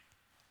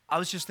I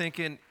was just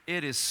thinking,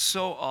 it is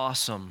so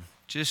awesome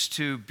just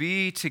to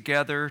be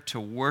together, to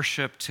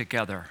worship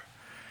together.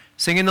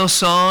 Singing those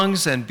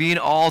songs and being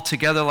all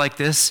together like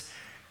this,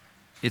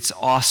 it's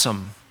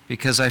awesome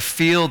because I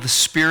feel the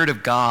Spirit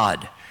of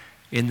God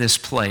in this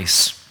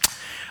place.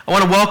 I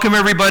want to welcome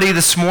everybody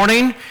this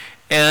morning,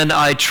 and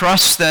I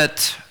trust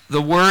that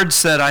the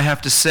words that I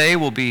have to say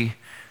will be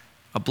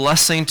a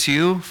blessing to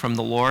you from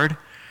the Lord.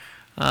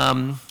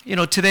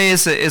 Today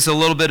is a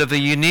little bit of a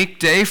unique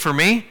day for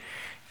me,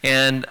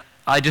 and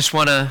I just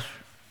want to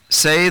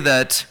say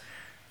that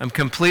I'm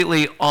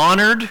completely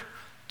honored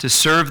to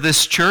serve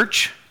this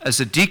church as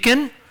a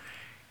deacon,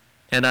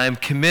 and I am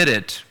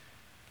committed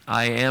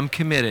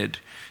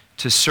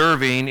to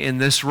serving in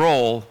this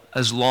role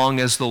as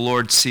long as the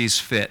Lord sees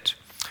fit.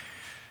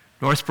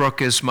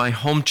 Northbrook is my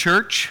home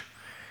church,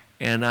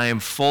 and I am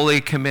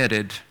fully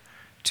committed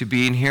to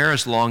being here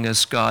as long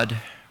as God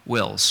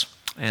wills.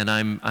 And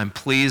I'm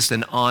pleased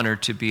and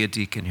honored to be a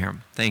deacon here.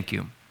 Thank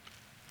you.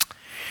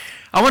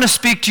 I want to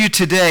speak to you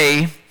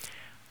today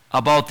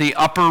about the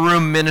Upper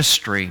Room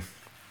Ministry.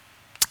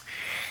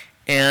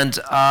 And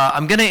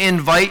I'm going to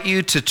invite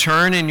you to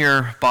turn in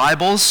your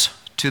Bibles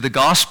to the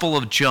Gospel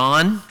of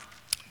John,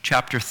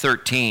 chapter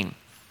 13.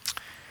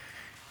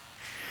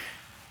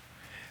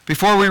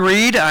 Before we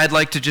read, I'd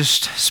like to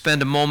just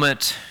spend a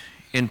moment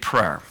in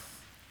prayer.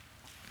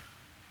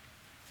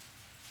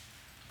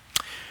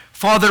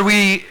 Father,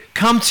 we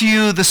come to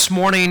you this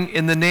morning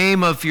in the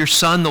name of your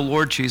Son, the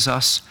Lord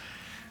Jesus,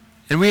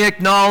 and we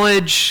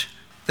acknowledge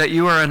that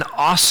you are an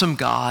awesome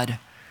God.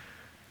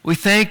 We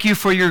thank you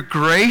for your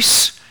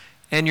grace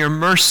and your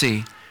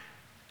mercy.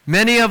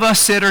 Many of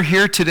us that are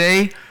here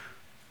today,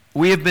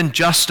 we have been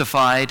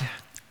justified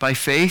by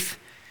faith,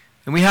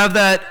 and we have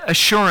that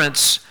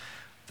assurance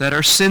that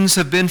our sins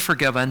have been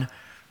forgiven.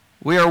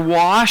 We are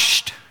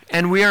washed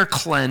and we are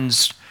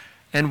cleansed,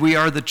 and we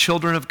are the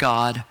children of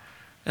God.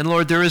 And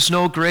Lord, there is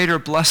no greater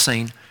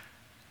blessing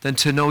than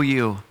to know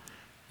you.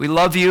 We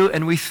love you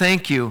and we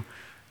thank you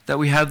that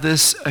we have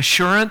this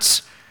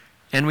assurance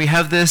and we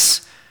have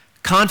this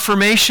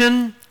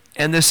confirmation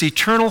and this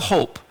eternal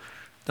hope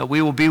that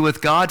we will be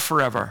with God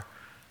forever.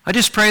 I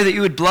just pray that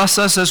you would bless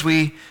us as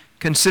we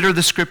consider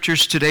the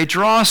scriptures today.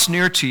 Draw us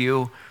near to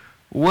you.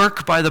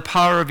 Work by the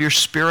power of your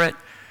Spirit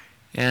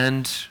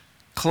and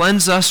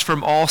cleanse us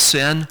from all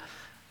sin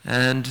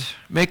and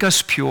make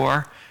us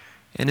pure.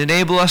 And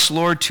enable us,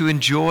 Lord, to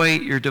enjoy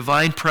your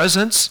divine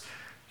presence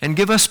and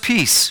give us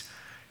peace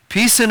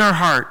in our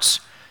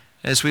hearts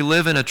as we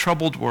live in a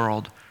troubled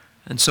world.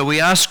 And so we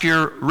ask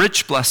your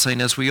rich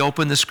blessing as we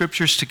open the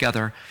scriptures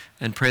together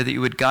and pray that you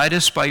would guide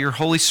us by your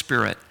Holy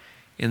Spirit.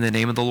 In the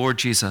name of the Lord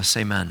Jesus,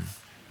 amen.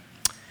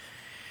 I'd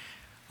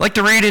like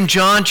to read in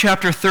John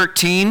chapter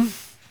 13.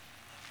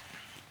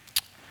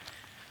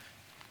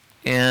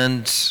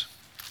 And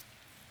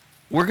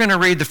we're going to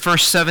read the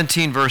first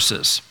 17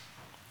 verses.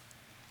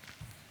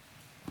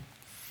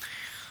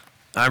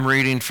 I'm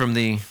reading from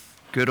the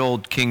good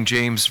old King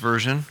James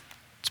Version.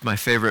 It's my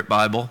favorite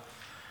Bible.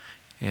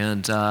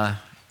 And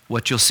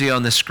what you'll see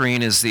on the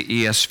screen is the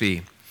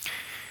ESV.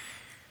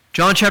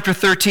 John chapter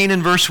 13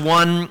 and verse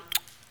 1.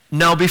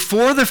 Now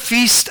before the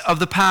feast of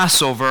the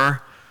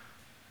Passover,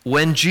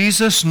 when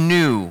Jesus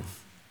knew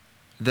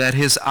that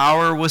his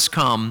hour was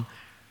come,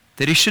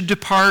 that he should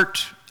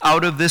depart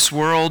out of this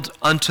world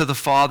unto the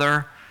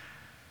Father,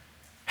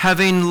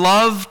 having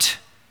loved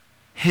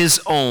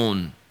his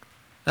own.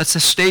 That's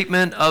a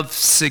statement of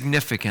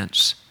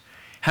significance.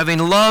 Having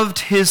loved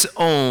his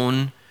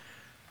own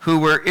who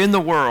were in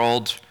the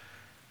world,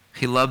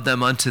 he loved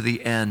them unto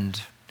the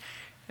end.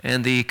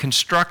 And the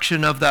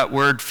construction of that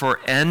word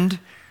for end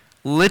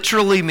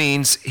literally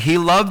means he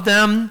loved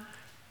them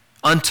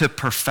unto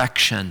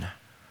perfection.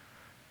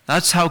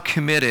 That's how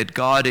committed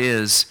God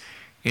is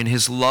in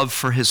his love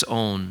for his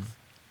own.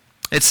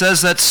 It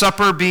says that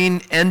supper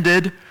being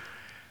ended,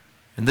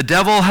 and the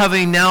devil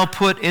having now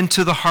put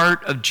into the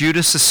heart of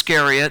Judas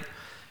Iscariot,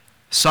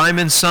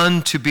 Simon's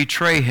son, to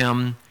betray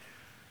him,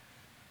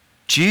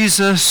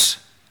 Jesus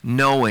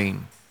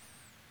knowing,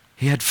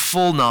 he had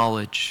full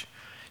knowledge.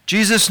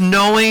 Jesus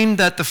knowing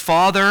that the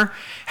Father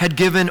had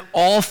given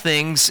all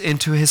things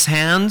into his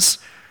hands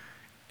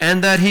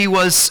and that he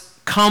was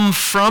come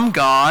from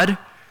God,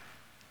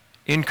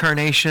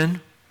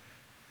 incarnation,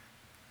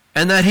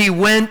 and that he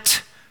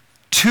went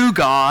to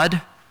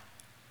God,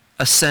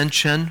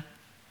 ascension.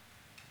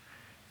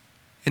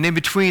 And in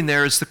between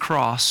there is the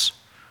cross.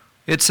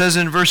 It says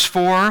in verse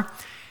 4,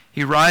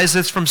 he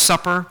riseth from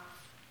supper.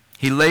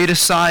 He laid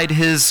aside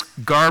his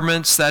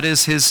garments, that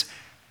is his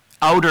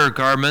outer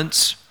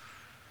garments,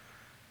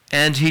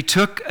 and he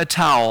took a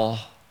towel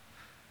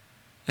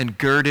and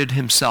girded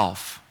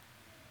himself.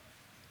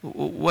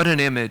 What an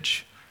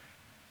image.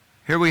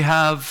 Here we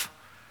have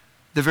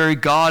the very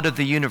God of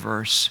the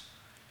universe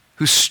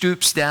who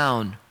stoops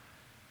down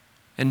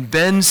and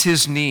bends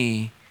his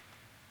knee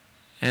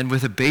and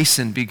with a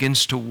basin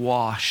begins to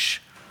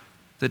wash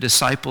the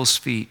disciples'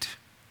 feet.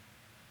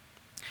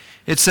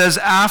 It says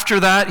after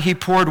that he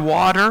poured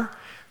water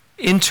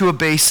into a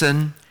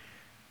basin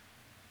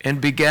and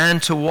began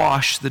to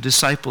wash the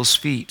disciples'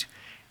 feet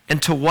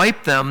and to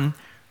wipe them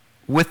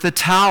with the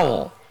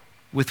towel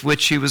with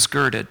which he was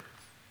girded.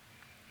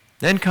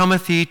 Then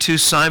cometh he to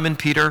Simon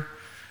Peter,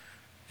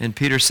 and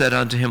Peter said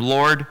unto him,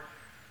 Lord,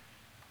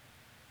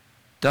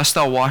 dost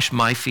thou wash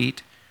my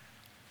feet?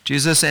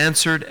 Jesus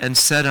answered and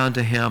said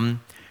unto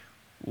him,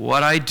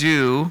 What I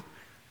do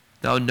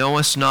thou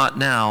knowest not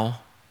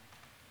now,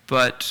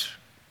 but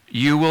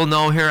you will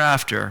know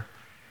hereafter.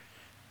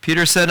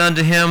 Peter said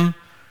unto him,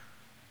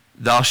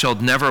 Thou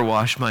shalt never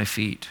wash my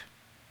feet.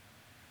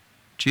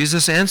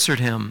 Jesus answered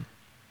him,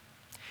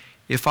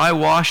 If I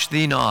wash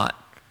thee not,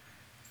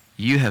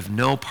 you have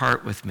no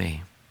part with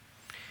me.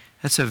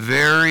 That's a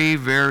very,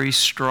 very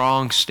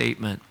strong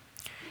statement.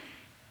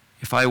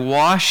 If I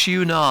wash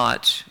you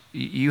not,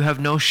 you have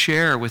no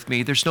share with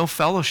me. There's no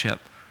fellowship.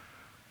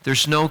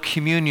 There's no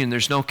communion.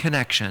 There's no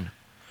connection.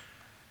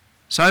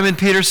 Simon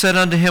Peter said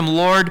unto him,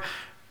 Lord,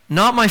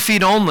 not my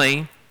feet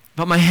only,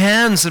 but my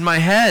hands and my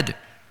head.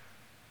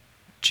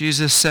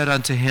 Jesus said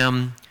unto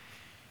him,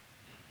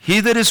 He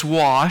that is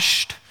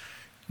washed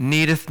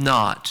needeth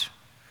not,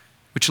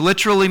 which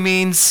literally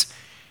means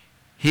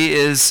he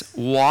is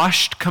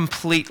washed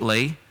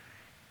completely.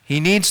 He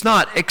needs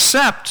not,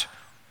 except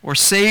or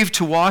save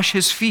to wash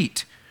his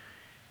feet.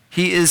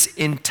 He is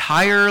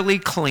entirely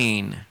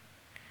clean.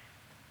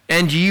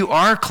 And you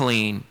are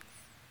clean,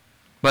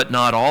 but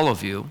not all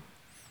of you.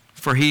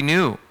 For he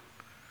knew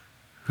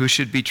who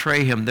should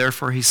betray him.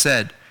 Therefore he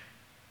said,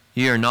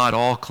 Ye are not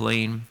all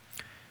clean.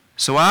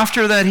 So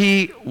after that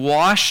he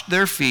washed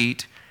their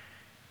feet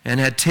and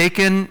had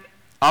taken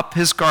up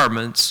his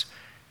garments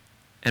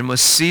and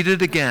was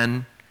seated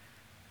again,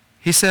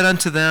 he said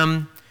unto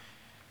them,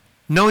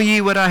 Know ye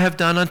what I have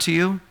done unto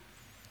you?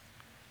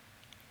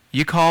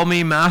 Ye call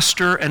me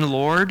Master and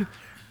Lord,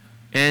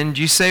 and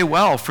ye say,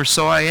 Well, for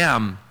so I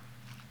am.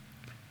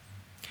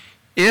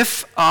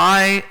 If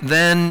I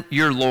then,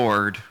 your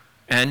Lord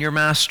and your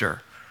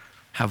Master,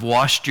 have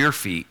washed your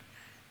feet,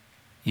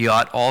 ye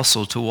ought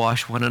also to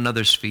wash one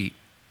another's feet.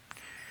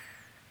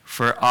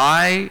 For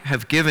I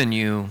have given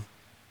you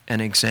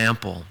an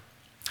example,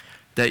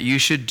 that you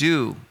should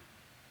do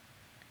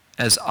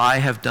as I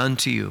have done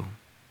to you.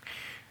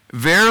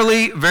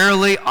 Verily,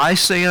 verily, I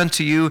say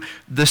unto you,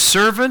 the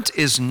servant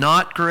is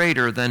not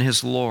greater than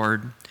his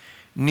Lord,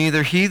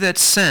 neither he that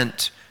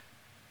sent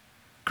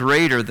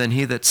greater than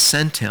he that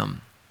sent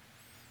him.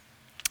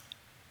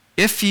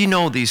 If ye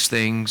know these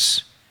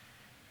things,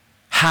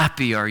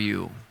 happy are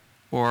you,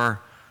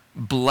 or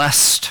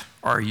blessed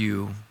are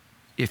you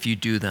if you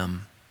do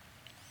them.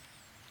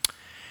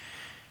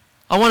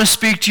 I want to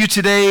speak to you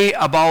today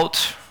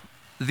about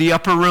the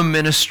Upper Room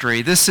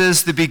Ministry. This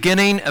is the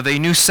beginning of a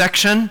new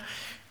section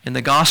in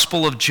the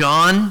Gospel of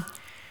John,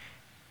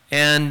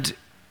 and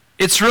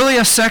it's really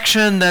a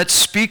section that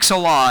speaks a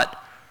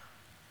lot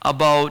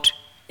about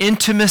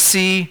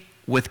intimacy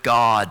with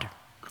God,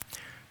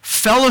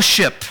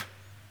 fellowship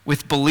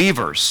with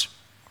believers.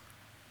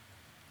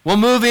 We'll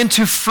move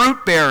into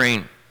fruit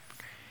bearing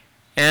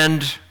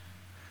and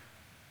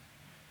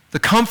the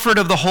comfort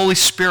of the Holy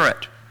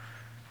Spirit.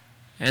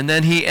 And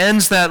then he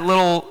ends that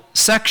little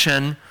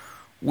section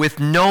with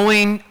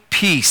knowing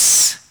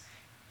peace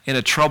in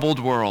a troubled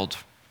world.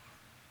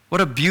 What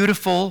a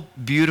beautiful,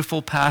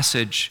 beautiful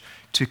passage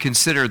to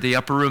consider the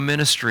Upper Room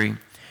Ministry.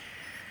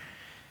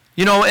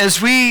 You know,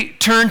 as we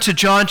turn to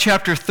John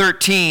chapter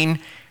 13,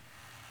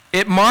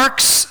 it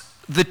marks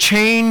the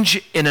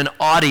change in an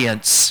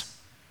audience.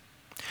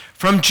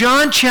 From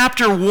John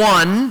chapter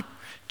 1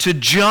 to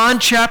John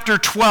chapter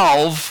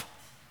 12,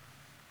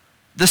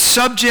 the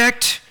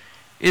subject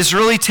is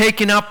really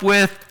taken up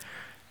with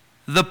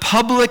the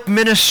public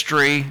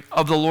ministry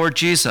of the Lord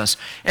Jesus.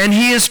 And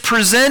he is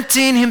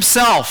presenting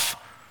himself,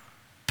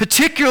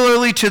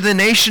 particularly to the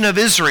nation of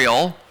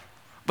Israel,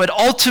 but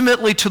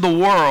ultimately to the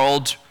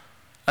world,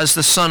 as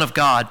the Son of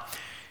God.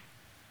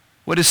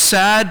 What is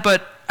sad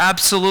but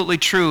absolutely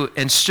true,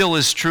 and still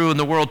is true in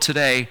the world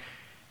today,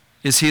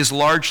 is he is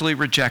largely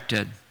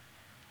rejected.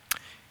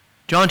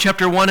 John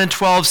chapter 1 and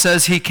 12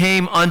 says he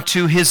came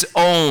unto his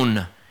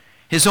own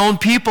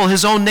people,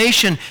 his own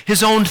nation,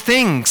 his own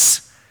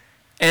things,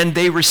 and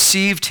they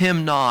received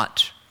him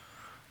not.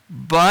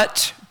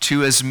 But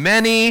to as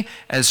many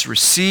as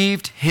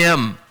received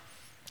him,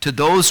 to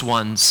those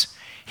ones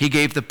he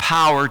gave the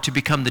power to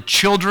become the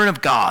children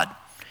of God,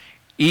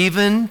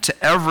 even to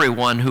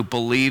everyone who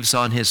believes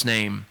on his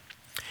name.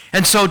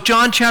 And so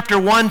John chapter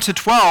 1 to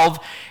 12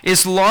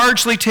 is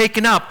largely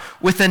taken up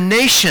with a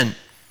nation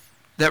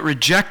that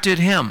rejected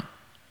him.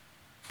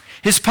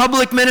 His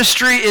public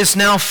ministry is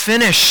now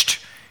finished.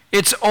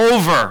 It's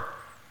over.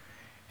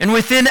 And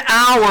within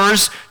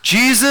hours,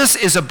 Jesus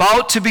is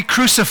about to be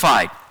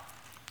crucified.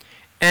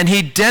 And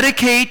he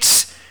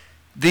dedicates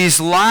these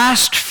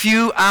last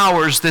few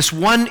hours, this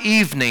one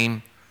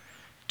evening,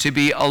 to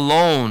be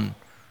alone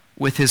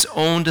with his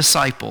own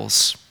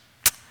disciples.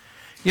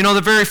 You know,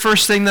 the very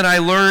first thing that I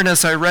learned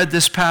as I read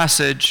this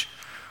passage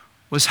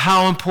was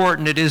how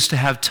important it is to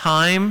have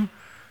time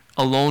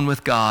alone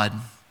with God.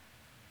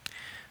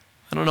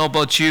 I don't know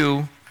about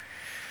you,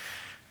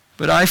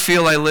 But I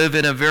feel I live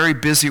in a very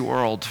busy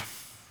world.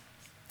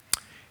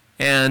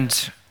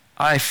 And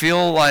I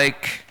feel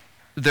like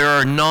there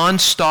are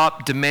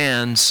nonstop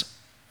demands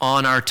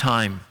on our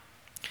time.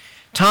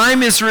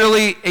 Time is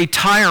really a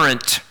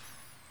tyrant.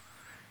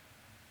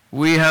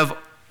 We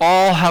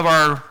all have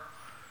our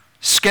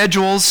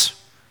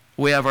schedules,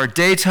 we have our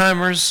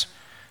daytimers,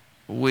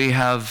 we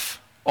have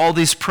all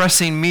these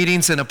pressing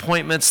meetings and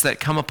appointments that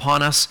come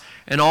upon us,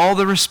 and all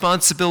the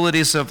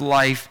responsibilities of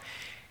life.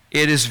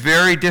 It is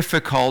very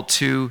difficult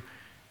to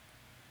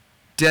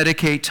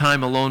dedicate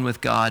time alone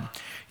with God.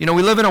 You know,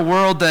 we live in a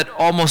world that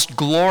almost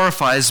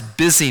glorifies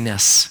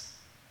busyness.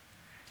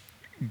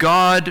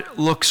 God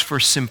looks for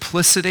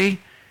simplicity,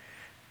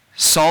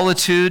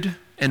 solitude,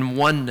 and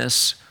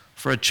oneness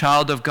for a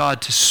child of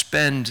God to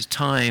spend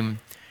time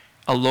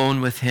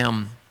alone with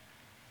Him.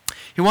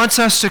 He wants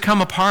us to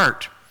come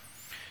apart,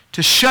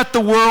 to shut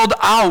the world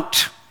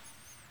out,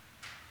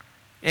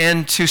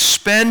 and to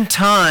spend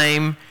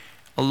time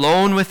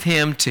alone with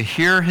Him, to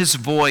hear His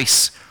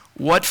voice.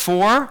 What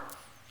for?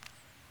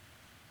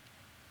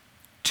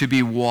 To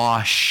be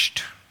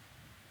washed.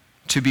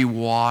 To be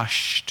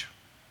washed.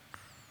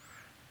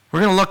 We're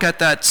going to look at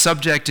that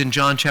subject in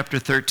John chapter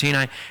 13.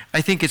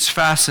 I think it's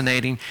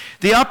fascinating.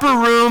 The upper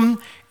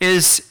room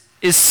is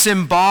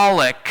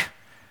symbolic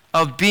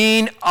of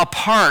being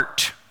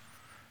apart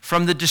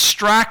from the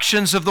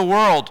distractions of the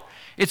world.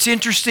 It's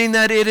interesting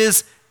that it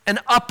is an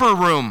upper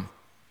room.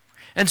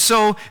 And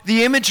so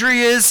the imagery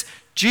is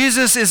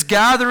Jesus is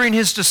gathering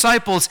His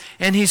disciples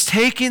and He's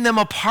taking them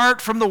apart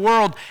from the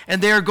world,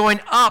 and they are going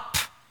up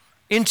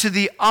into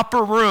the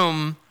upper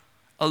room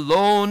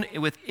alone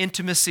with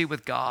intimacy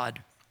with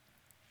God.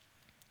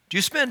 Do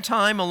you spend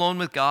time alone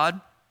with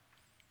God?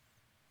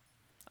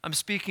 I'm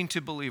speaking to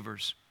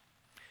believers.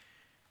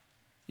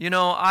 You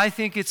know, I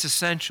think it's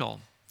essential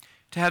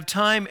to have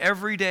time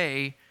every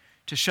day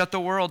to shut the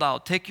world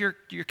out. Take your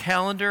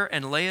calendar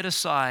and lay it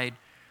aside.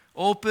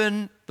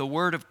 Open the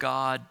Word of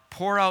God.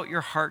 Pour out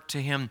your heart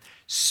to Him.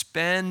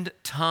 Spend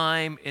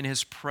time in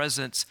His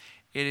presence.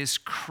 It is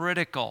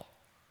critical,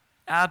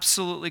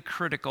 absolutely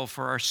critical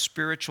for our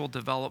spiritual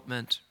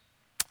development.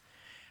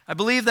 I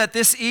believe that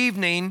this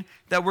evening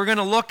that we're going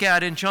to look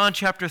at in John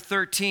chapter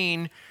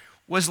 13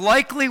 was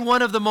likely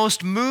one of the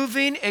most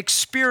moving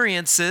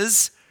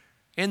experiences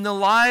in the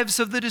lives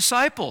of the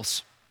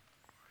disciples.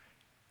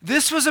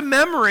 This was a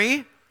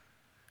memory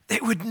they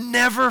would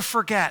never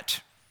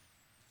forget.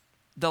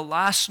 The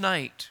last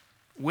night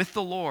with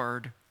the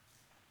Lord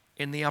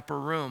in the upper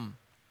room.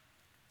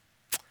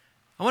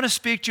 I want to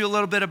speak to you a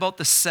little bit about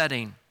the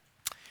setting.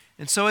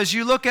 And so as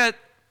you look at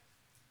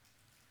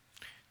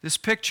this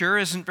picture,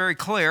 isn't very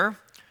clear,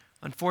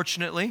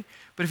 unfortunately,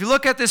 but if you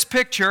look at this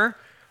picture,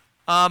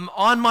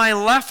 on my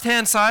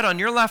left-hand side, on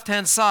your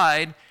left-hand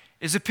side,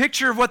 is a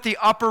picture of what the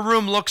upper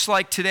room looks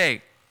like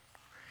today.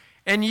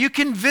 And you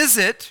can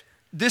visit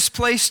this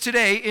place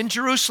today in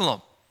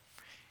Jerusalem.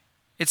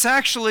 It's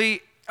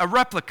actually a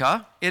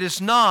replica. It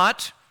is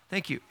not,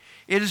 thank you,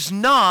 it is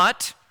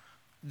not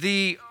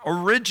the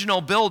original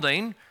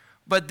building,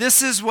 but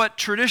this is what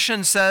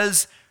tradition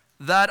says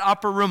that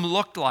upper room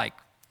looked like.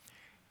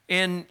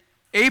 In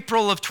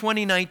April of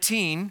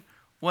 2019,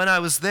 when I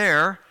was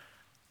there,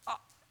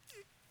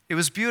 it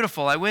was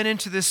beautiful. I went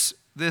into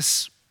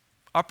this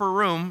upper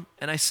room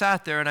and I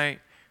sat there, and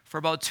for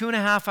about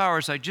 2.5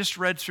 hours, I just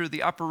read through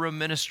the upper room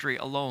ministry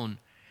alone.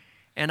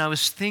 And I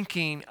was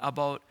thinking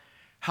about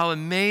how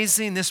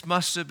amazing this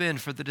must have been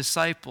for the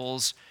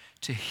disciples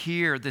to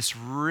hear this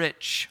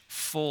rich,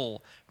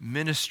 full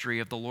ministry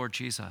of the Lord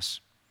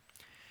Jesus.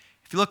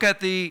 If you look at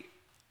the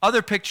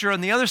other picture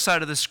on the other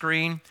side of the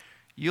screen,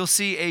 you'll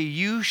see a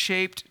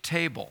U-shaped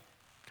table.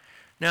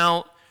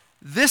 Now,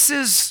 this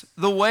is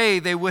the way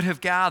they would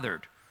have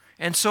gathered.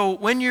 And so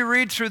when you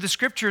read through the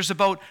scriptures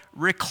about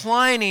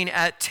reclining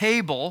at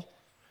table,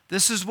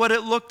 this is what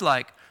it looked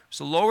like. It's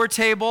a lower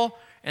table,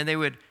 and they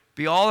would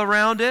be all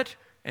around it,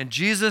 and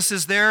Jesus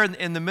is there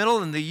in the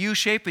middle in the U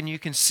shape, and you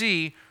can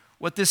see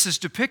what this is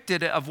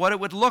depicted of what it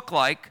would look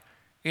like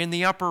in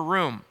the upper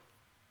room.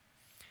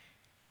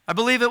 I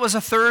believe it was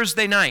a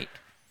Thursday night.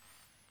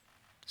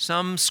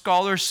 Some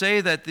scholars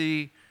say that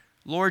the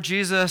Lord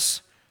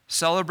Jesus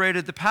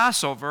celebrated the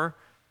Passover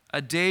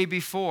a day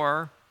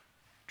before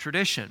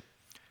tradition.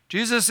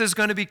 Jesus is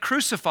going to be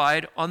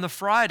crucified on the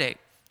Friday,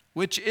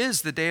 which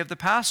is the day of the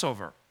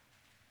Passover.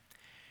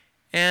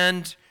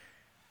 And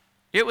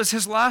it was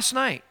his last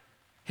night.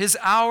 His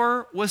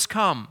hour was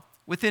come.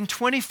 Within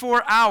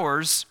 24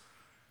 hours,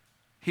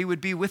 he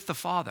would be with the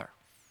Father.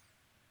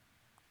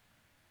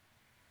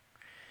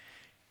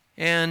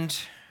 And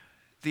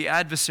the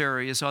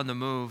adversary is on the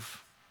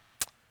move.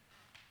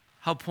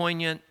 How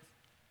poignant.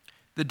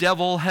 The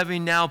devil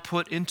having now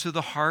put into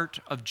the heart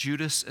of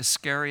Judas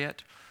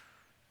Iscariot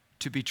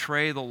to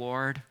betray the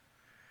Lord.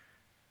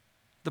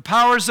 The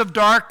powers of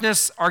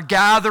darkness are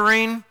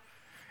gathering,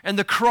 and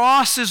the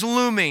cross is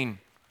looming.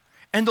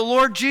 And the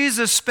Lord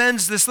Jesus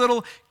spends this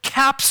little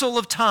capsule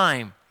of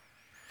time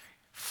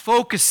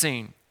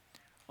focusing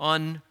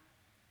on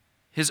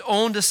his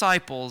own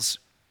disciples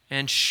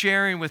and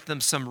sharing with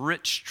them some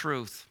rich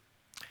truth.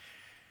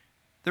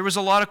 There was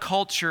a lot of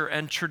culture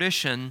and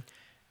tradition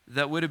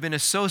that would have been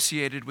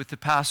associated with the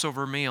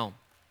Passover meal.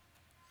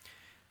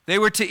 They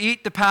were to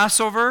eat the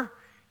Passover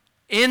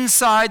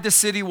inside the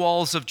city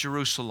walls of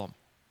Jerusalem.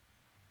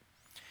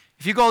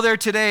 If you go there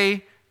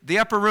today, the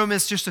upper room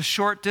is just a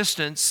short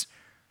distance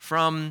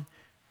from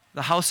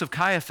the house of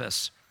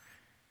Caiaphas.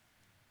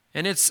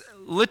 And it's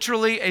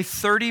literally a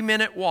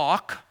 30-minute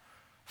walk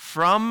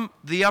from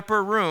the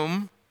upper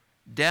room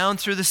down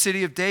through the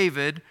city of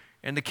David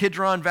and the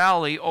Kidron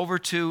Valley over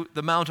to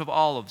the Mount of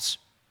Olives.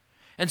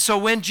 And so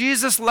when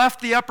Jesus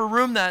left the upper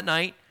room that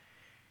night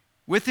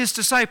with his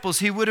disciples,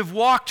 he would have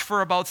walked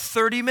for about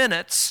 30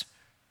 minutes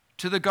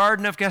to the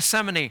Garden of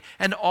Gethsemane.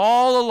 And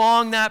all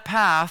along that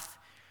path,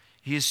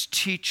 he is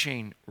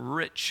teaching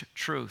rich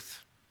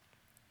truth.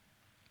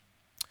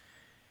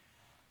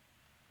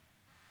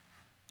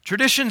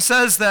 Tradition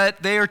says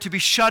that they are to be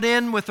shut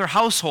in with their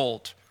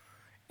household,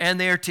 and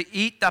they are to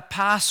eat the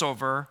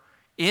Passover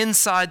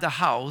inside the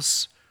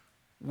house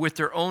with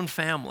their own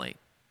family.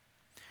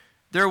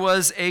 There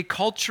was a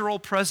cultural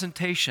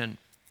presentation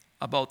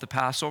about the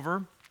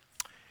Passover.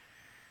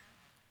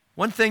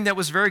 One thing that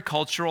was very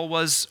cultural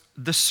was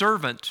the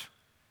servant,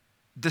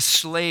 the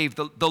slave,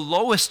 the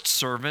lowest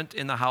servant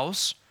in the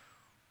house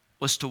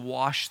was to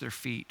wash their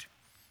feet.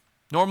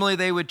 Normally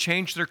they would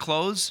change their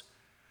clothes,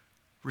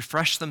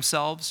 refresh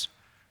themselves,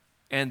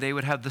 and they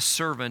would have the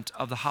servant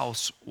of the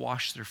house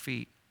wash their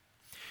feet.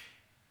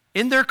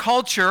 In their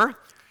culture,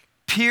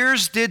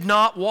 peers did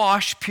not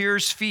wash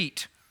peers'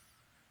 feet.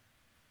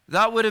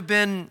 That would have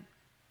been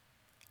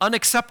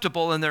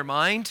unacceptable in their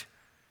mind,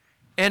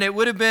 and it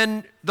would have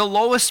been the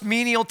lowest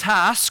menial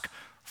task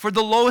for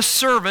the lowest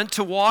servant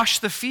to wash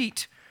the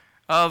feet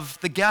of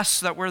the guests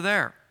that were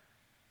there.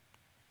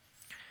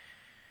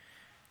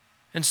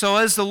 And so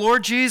as the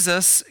Lord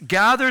Jesus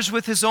gathers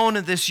with his own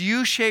at this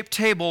U-shaped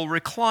table,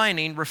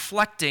 reclining,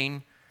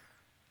 reflecting,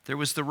 there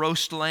was the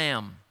roast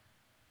lamb,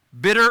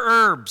 bitter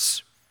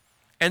herbs,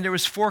 and there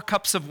was 4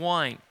 cups of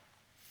wine.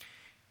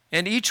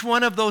 And each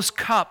one of those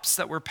cups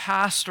that were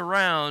passed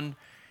around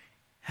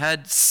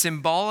had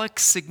symbolic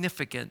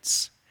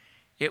significance.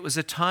 It was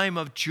a time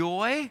of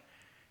joy,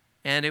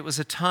 and it was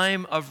a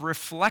time of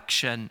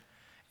reflection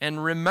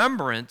and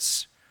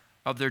remembrance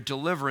of their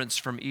deliverance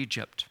from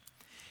Egypt.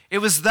 It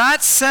was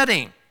that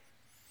setting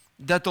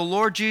that the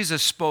Lord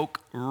Jesus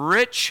spoke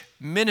rich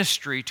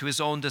ministry to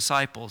his own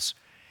disciples.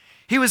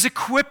 He was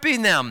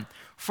equipping them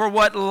for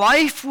what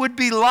life would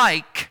be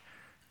like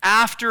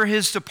after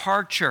his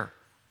departure.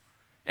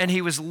 And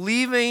he was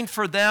leaving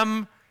for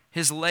them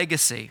his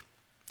legacy.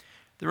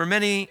 There were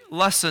many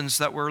lessons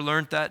that were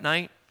learned that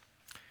night.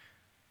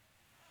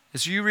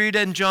 As you read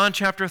in John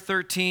chapter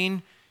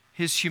 13,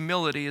 his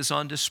humility is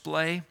on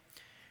display.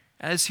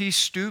 As he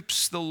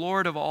stoops, the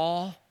Lord of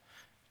all,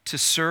 to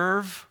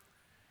serve.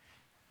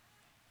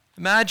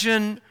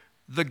 Imagine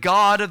the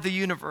God of the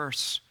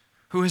universe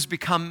who has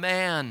become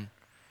man,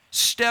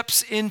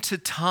 steps into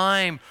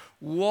time,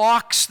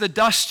 walks the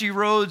dusty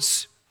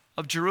roads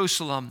of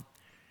Jerusalem,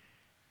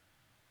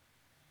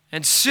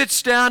 and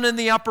sits down in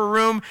the upper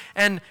room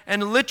and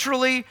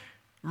literally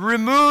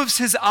removes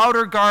his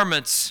outer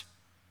garments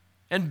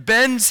and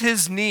bends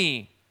his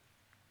knee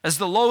as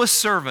the lowest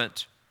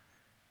servant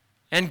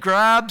and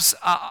grabs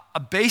a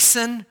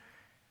basin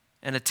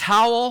and a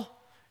towel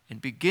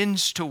and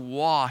begins to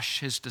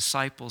wash his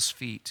disciples'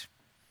 feet.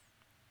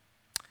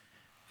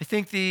 I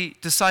think the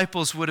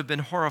disciples would have been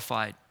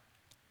horrified.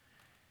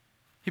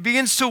 He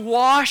begins to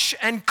wash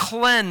and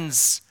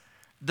cleanse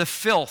the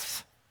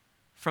filth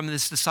from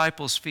his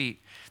disciples' feet.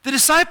 The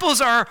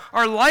disciples are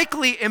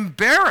likely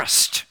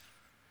embarrassed,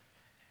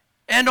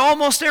 and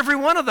almost every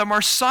one of them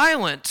are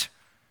silent,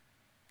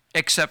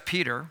 except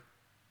Peter.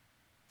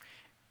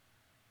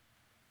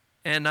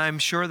 And I'm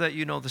sure that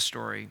you know the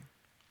story.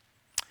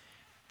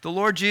 The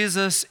Lord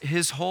Jesus,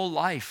 his whole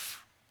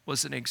life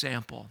was an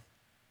example.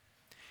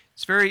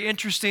 It's very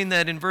interesting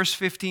that in verse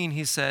 15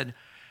 he said,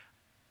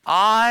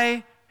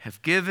 I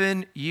have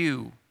given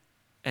you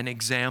an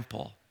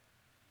example.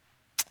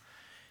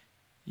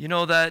 You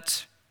know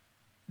that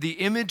the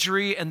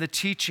imagery and the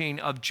teaching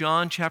of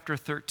John chapter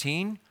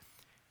 13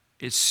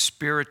 is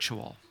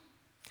spiritual,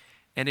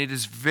 and it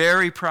is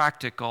very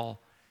practical,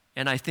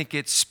 and I think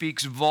it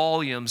speaks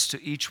volumes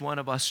to each one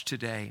of us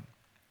today.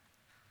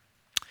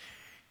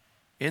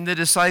 In the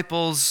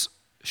disciples'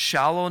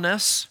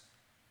 shallowness,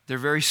 they're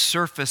very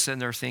surface in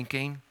their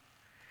thinking.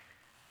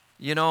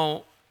 You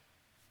know,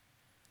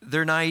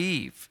 they're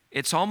naive.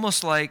 It's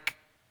almost like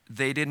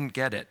they didn't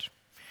get it.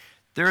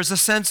 There is a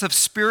sense of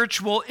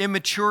spiritual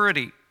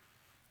immaturity.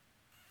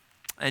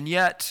 And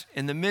yet,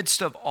 in the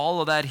midst of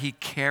all of that, he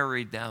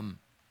carried them.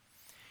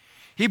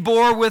 He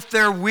bore with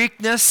their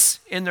weakness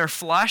in their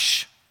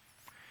flesh.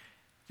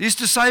 These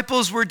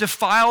disciples were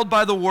defiled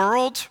by the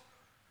world.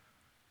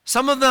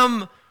 Some of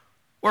them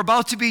were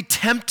about to be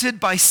tempted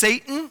by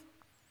Satan.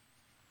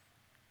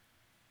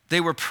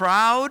 They were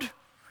proud,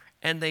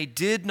 and they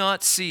did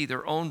not see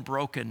their own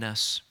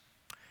brokenness.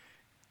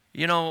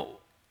 You know,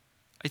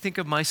 I think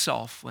of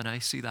myself when I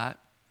see that.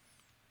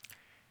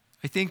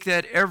 I think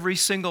that every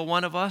single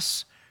one of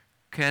us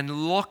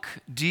can look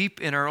deep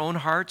in our own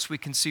hearts. We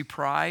can see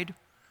pride.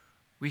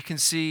 We can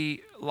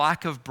see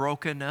lack of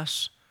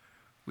brokenness.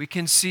 We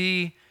can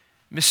see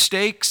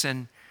mistakes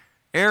and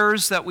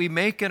errors that we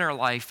make in our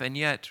life, and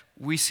yet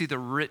we see the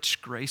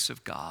rich grace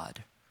of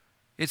God.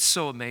 It's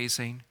so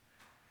amazing.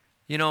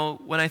 You know,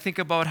 when I think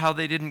about how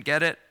they didn't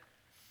get it,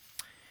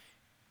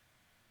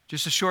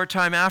 just a short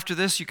time after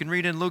this, you can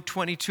read in Luke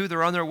 22,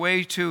 they're on their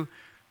way to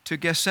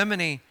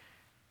Gethsemane,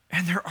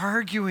 and they're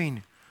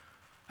arguing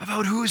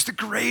about who is the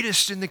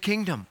greatest in the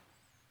kingdom.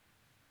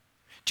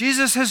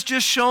 Jesus has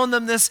just shown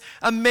them this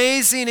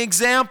amazing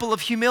example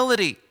of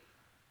humility.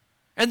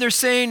 And they're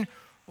saying,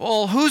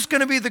 well, who's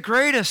going to be the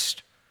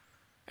greatest?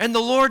 And the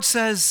Lord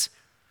says,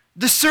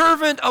 the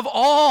servant of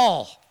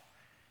all.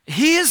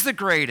 He is the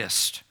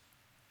greatest.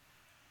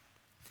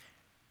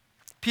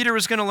 Peter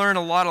was going to learn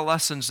a lot of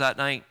lessons that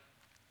night.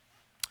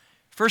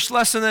 First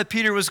lesson that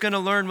Peter was going to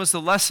learn was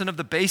the lesson of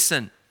the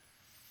basin.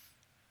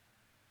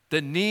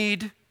 The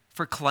need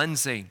for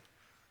cleansing.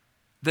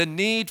 The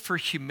need for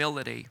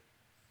humility.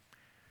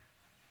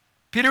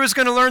 Peter was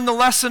going to learn the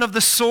lesson of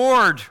the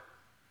sword.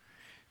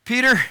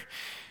 Peter,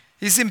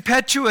 he's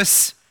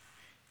impetuous.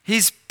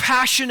 He's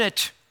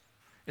passionate.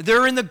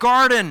 They're in the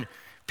garden.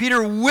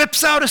 Peter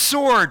whips out a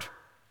sword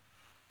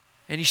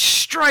and he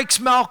strikes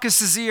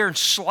Malchus's ear and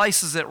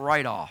slices it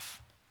right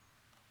off.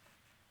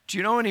 Do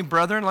you know any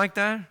brethren like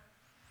that?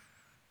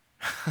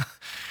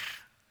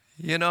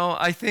 You know,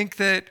 I think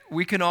that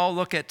we can all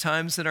look at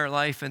times in our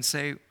life and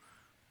say,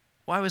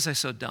 why was I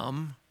so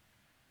dumb?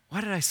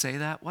 Why did I say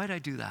that? Why did I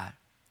do that?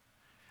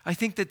 I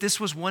think that this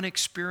was one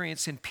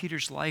experience in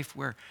Peter's life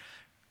where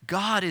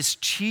God is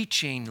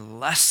teaching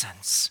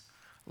lessons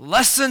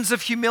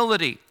of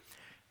humility,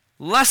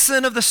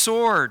 lesson of the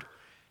sword.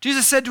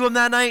 Jesus said to him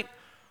that night,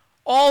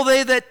 all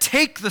they that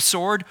take the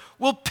sword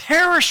will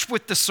perish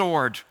with the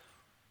sword.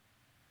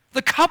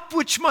 The cup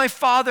which my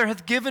Father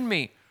hath given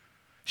me,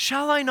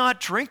 shall I not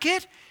drink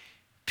it?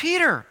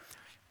 Peter,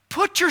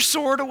 put your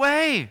sword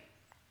away.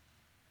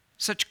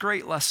 Such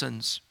great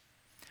lessons.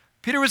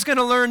 Peter was going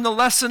to learn the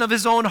lesson of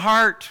his own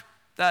heart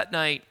that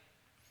night.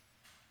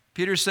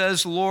 Peter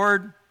says,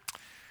 Lord,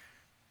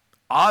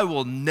 I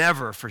will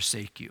never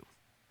forsake you.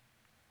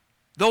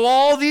 Though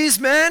all these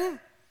men,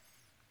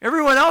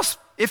 everyone else,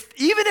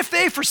 even if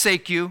they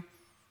forsake you,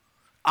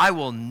 I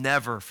will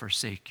never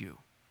forsake you.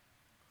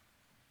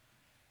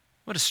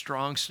 What a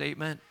strong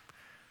statement.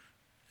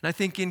 And I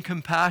think in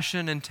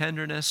compassion and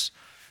tenderness,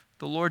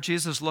 the Lord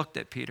Jesus looked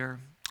at Peter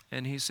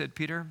and he said,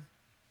 Peter,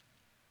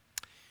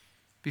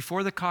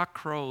 before the cock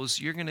crows,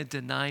 you're going to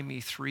deny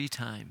me 3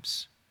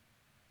 times.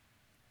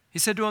 He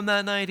said to him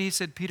that night, he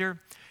said, Peter,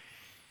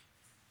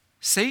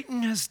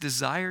 Satan has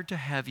desired to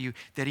have you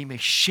that he may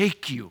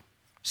shake you,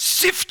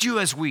 sift you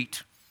as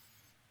wheat.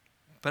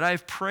 But I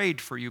have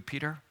prayed for you,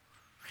 Peter.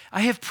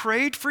 I have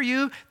prayed for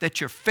you that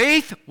your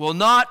faith will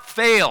not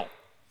fail.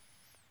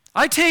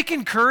 I take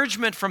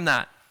encouragement from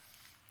that.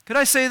 Could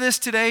I say this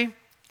today?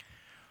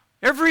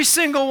 Every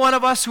single one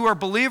of us who are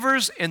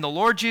believers in the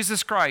Lord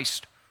Jesus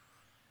Christ,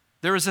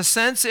 there is a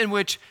sense in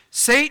which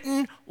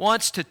Satan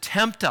wants to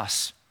tempt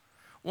us,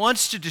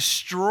 wants to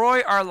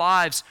destroy our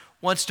lives,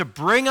 wants to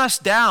bring us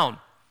down.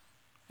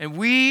 And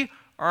we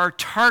are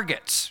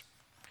targets.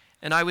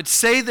 And I would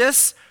say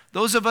this,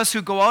 those of us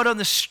who go out on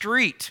the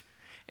street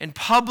and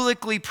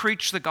publicly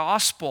preach the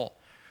gospel,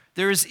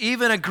 there is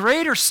even a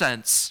greater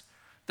sense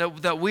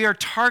that we are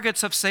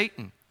targets of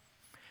Satan.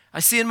 I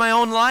see in my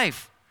own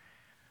life,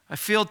 I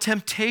feel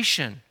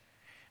temptation,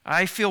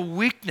 I feel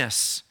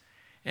weakness,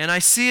 and I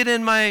see it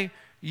in my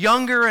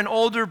younger and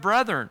older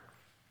brethren.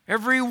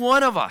 Every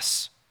one of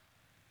us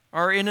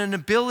are in an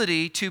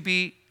ability to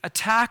be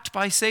attacked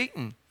by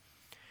Satan.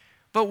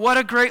 But what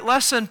a great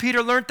lesson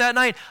Peter learned that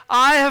night.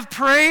 I have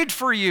prayed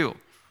for you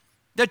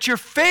that your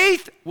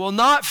faith will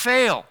not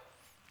fail.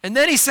 And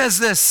then he says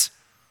this,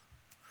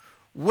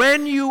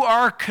 when you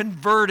are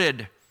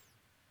converted,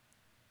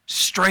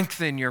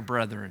 strengthen your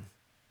brethren.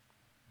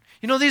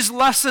 You know, these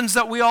lessons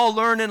that we all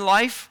learn in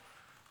life,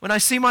 when I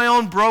see my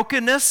own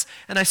brokenness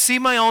and I see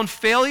my own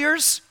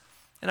failures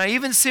and I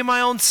even see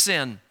my own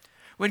sin,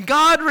 when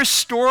God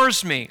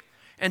restores me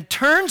and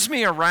turns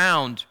me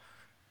around,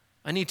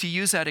 I need to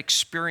use that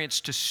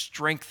experience to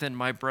strengthen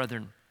my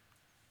brethren.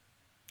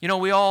 You know,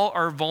 we all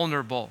are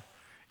vulnerable.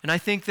 And I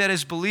think that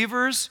as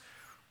believers,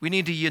 we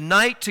need to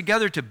unite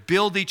together to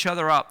build each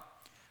other up.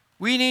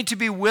 We need to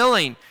be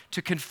willing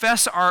to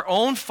confess our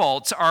own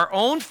faults, our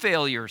own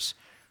failures,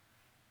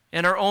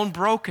 and our own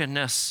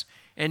brokenness,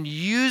 and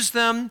use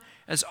them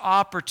as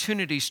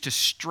opportunities to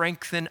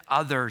strengthen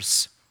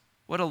others.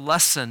 What a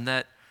lesson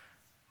that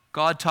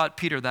God taught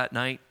Peter that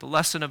night, the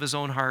lesson of his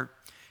own heart.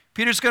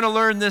 Peter's going to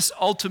learn this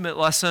ultimate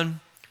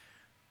lesson,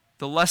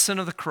 the lesson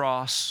of the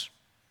cross.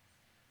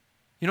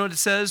 You know what it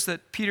says?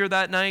 That Peter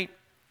that night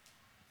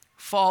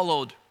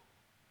followed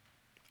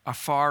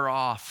afar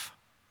off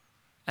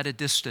at a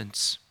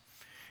distance.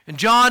 And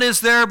John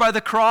is there by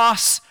the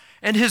cross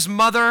and his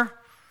mother,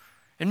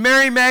 and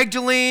Mary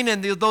Magdalene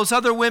and those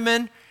other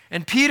women,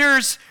 and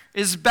Peter's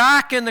is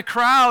back in the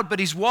crowd, but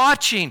he's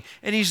watching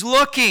and he's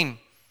looking.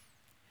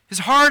 His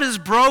heart is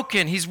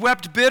broken. He's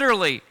wept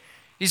bitterly.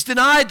 He's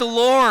denied the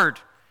Lord.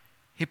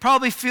 He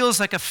probably feels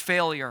like a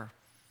failure.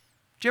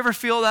 Do you ever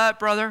feel that,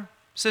 brother,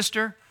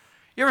 sister?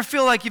 You ever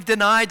feel like you've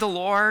denied the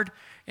Lord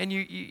and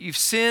you've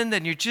sinned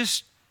and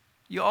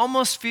you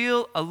almost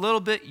feel a little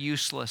bit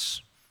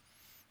useless?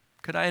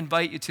 Could I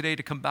invite you today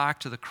to come back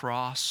to the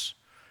cross?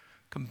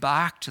 Come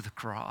back to the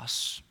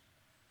cross.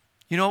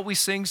 You know what we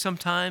sing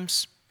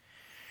sometimes?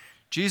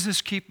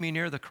 Jesus, keep me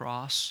near the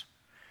cross.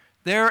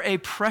 They're a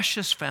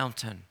precious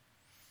fountain.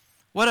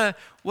 What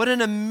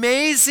an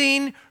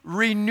amazing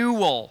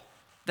renewal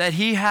that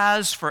he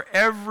has for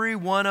every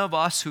one of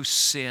us who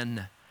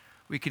sin.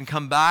 We can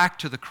come back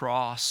to the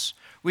cross.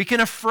 We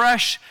can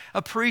afresh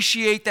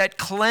appreciate that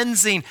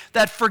cleansing,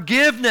 that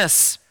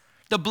forgiveness.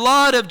 The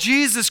blood of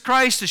Jesus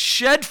Christ is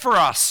shed for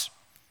us.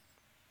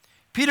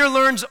 Peter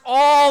learns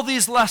all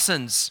these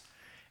lessons,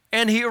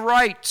 and he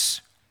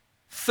writes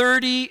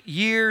 30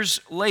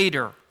 years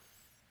later,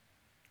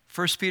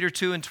 1 Peter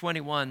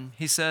 2:21,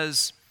 he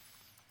says,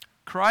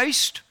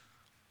 Christ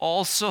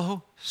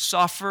also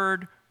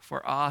suffered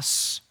for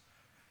us.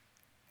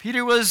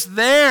 Peter was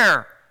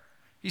there.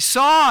 He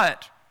saw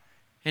it.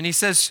 And he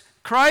says,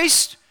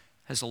 Christ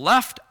has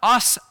left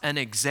us an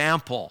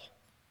example.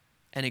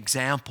 An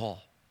example.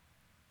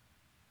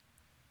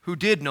 Who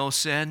did no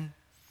sin.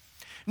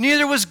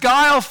 Neither was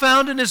guile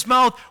found in his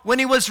mouth. When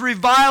he was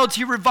reviled,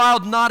 he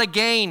reviled not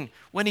again.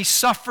 When he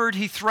suffered,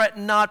 he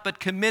threatened not, but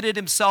committed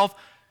himself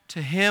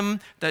to him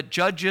that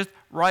judgeth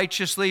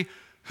righteously,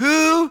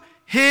 who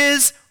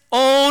his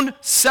own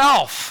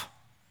self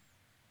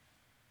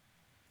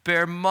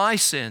bare my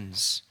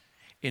sins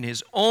in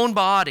his own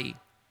body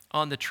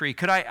on the tree.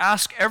 Could I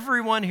ask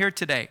everyone here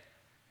today,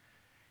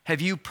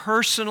 have you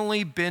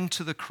personally been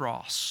to the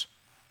cross?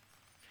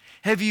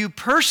 Have you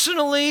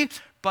personally,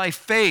 by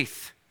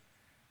faith,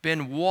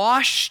 been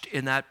washed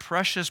in that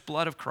precious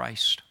blood of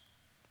Christ?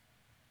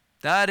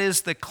 That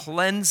is the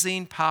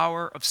cleansing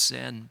power of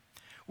sin.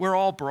 We're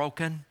all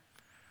broken.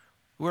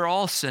 We're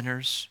all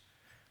sinners.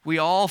 We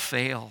all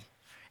fail.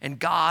 And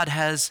God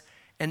has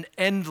an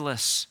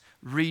endless,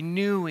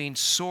 renewing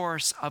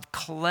source of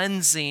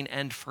cleansing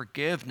and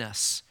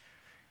forgiveness.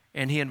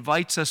 And he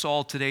invites us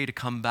all today to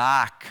come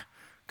back.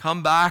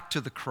 Come back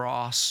to the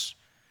cross.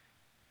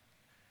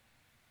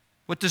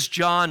 What does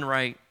John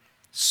write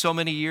so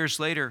many years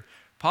later?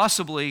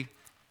 Possibly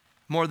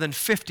more than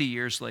 50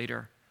 years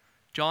later.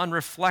 John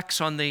reflects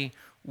on the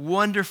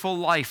wonderful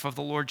life of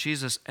the Lord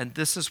Jesus, and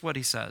this is what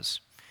he says.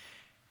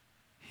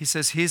 He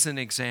says he's an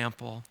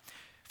example.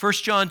 1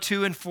 John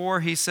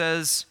 2:4, he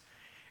says,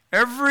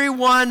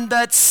 everyone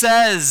that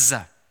says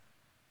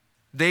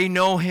they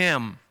know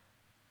him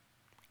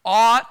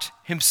ought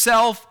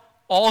himself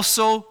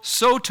also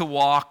so to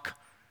walk,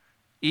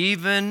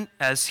 even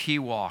as he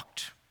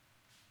walked.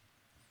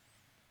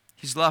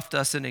 He's left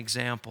us an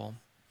example.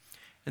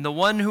 And the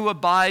one who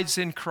abides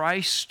in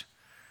Christ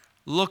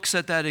looks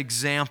at that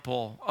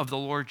example of the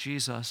Lord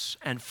Jesus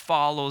and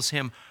follows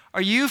him.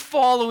 Are you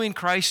following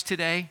Christ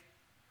today?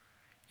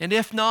 And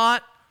if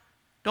not,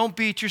 don't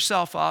beat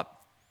yourself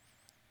up.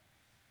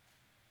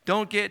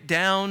 Don't get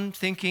down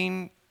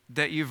thinking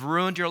that you've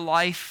ruined your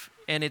life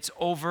and it's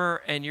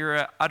over and you're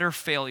an utter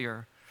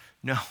failure.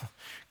 No,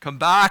 come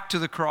back to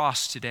the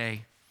cross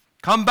today.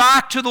 Come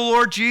back to the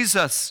Lord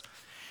Jesus.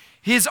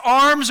 His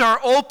arms are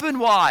open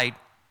wide.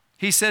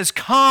 He says,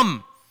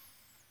 come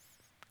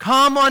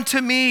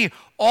unto me,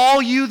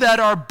 all you that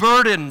are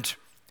burdened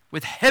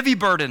with heavy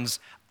burdens.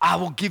 I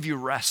will give you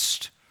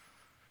rest.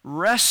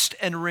 Rest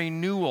and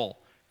renewal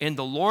in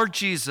the Lord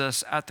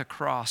Jesus at the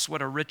cross.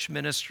 What a rich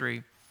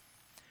ministry.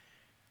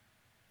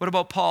 What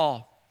about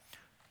Paul?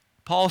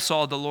 Paul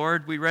saw the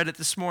Lord. We read it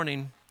this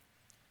morning.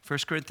 1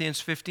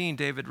 Corinthians 15,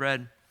 David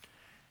read,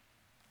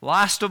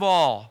 last of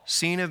all,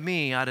 seen of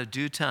me out of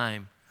due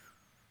time.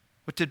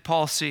 What did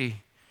Paul see?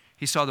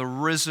 He saw the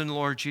risen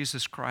Lord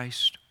Jesus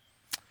Christ.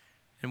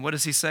 And what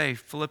does he say?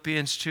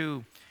 Philippians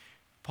 2.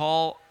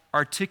 Paul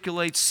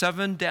articulates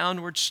 7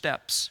 downward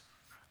steps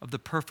of the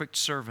perfect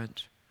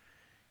servant.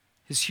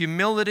 His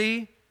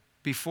humility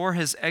before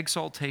his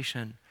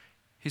exaltation.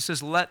 He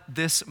says, let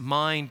this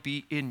mind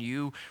be in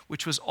you,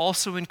 which was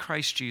also in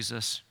Christ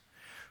Jesus,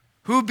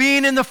 who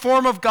being in the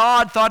form of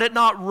God thought it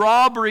not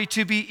robbery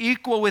to be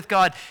equal with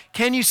God.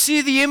 Can you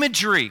see the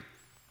imagery?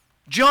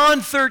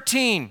 John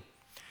 13.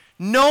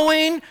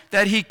 Knowing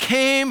that he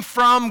came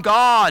from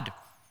God.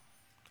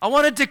 I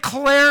want to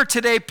declare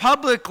today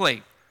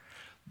publicly,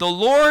 the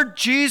Lord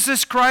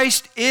Jesus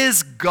Christ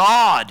is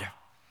God.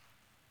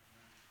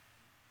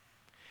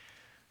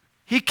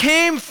 He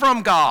came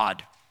from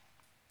God.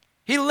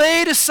 He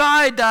laid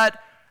aside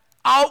that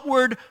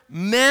outward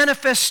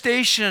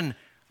manifestation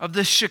of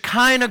the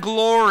Shekinah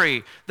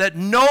glory that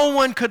no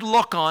one could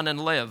look on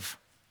and live.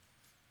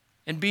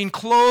 And being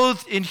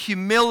clothed in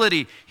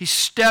humility, he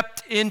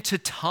stepped into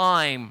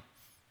time.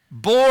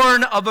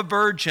 Born of a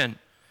virgin,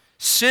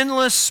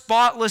 sinless,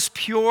 spotless,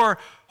 pure,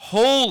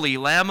 holy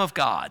Lamb of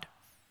God.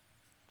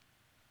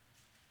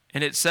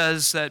 And it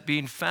says that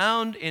being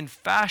found in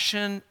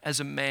fashion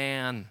as a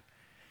man,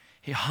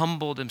 he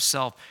humbled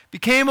himself,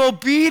 became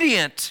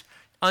obedient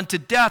unto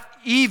death,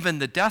 even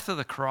the death of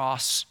the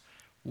cross.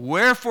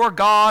 Wherefore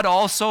God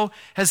also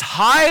has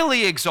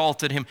highly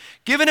exalted him,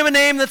 given him a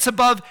name that's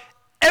above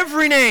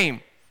every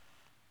name,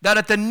 that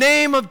at the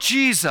name of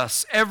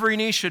Jesus every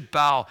knee should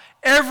bow,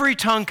 every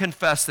tongue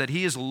confess that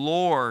he is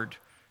Lord,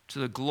 to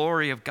the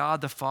glory of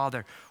God the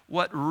Father.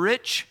 What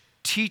rich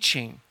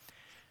teaching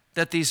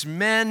that these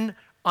men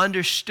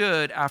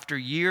understood after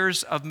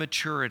years of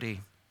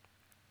maturity.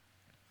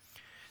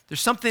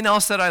 There's something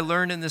else that I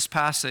learned in this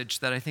passage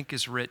that I think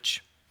is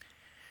rich.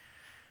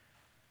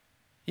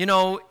 You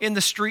know, in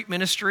the street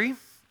ministry,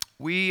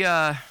 we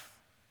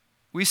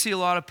see a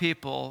lot of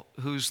people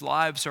whose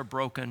lives are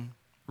broken,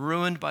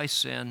 ruined by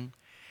sin,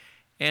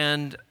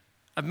 and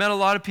I've met a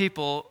lot of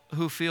people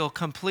who feel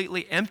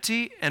completely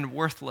empty and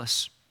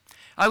worthless.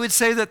 I would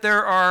say that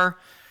there are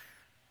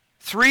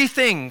 3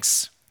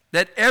 things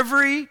that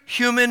every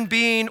human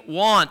being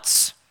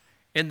wants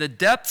in the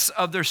depths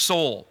of their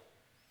soul.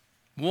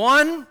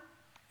 1,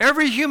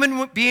 every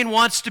human being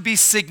wants to be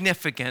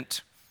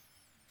significant.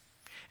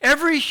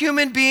 Every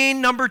human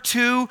being, number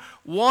 2,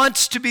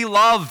 wants to be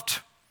loved.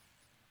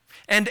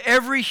 And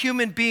every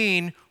human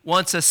being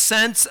wants a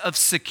sense of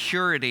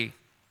security.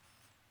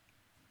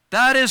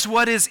 That is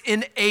what is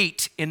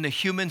innate in the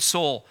human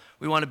soul.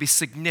 We want to be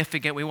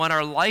significant. We want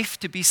our life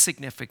to be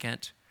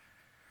significant.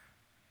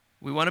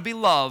 We want to be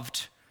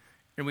loved,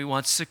 and we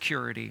want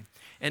security.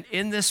 And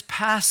in this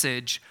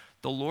passage,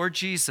 the Lord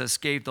Jesus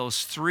gave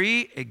those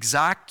 3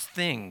 exact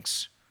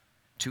things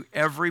to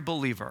every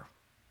believer.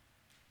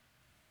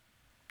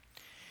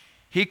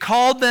 He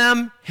called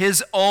them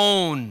his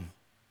own,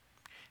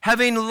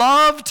 having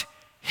loved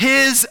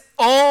his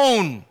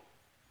own.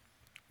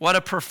 What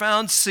a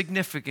profound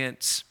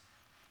significance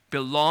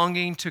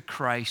belonging to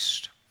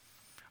Christ.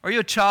 Are you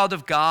a child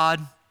of God?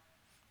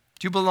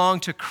 Do you belong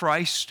to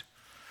Christ?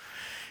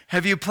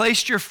 Have you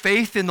placed your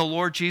faith in the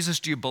Lord Jesus?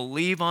 Do you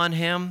believe on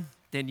him?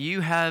 Then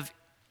you have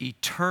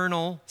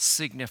eternal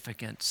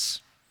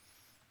significance.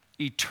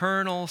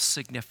 Eternal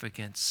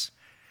significance.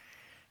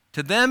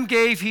 To them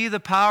gave he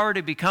the power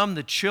to become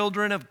the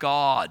children of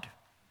God,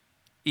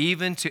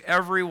 even to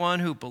everyone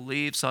who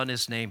believes on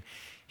his name.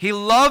 He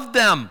loved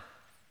them.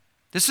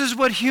 This is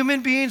what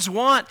human beings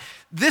want.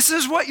 This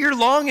is what you're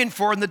longing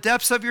for in the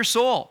depths of your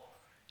soul.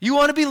 You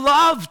want to be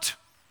loved.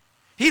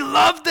 He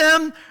loved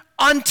them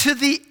unto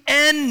the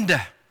end,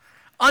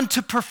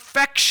 unto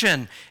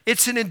perfection.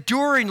 It's an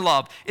enduring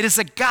love. It is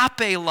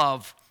agape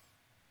love.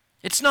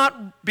 It's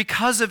not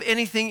because of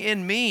anything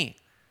in me.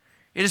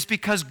 It is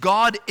because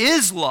God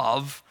is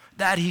love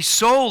that he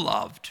so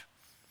loved.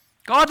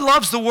 God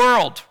loves the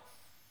world.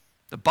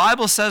 The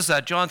Bible says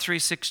that, John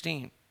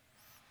 3:16.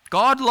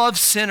 God loves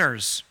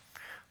sinners.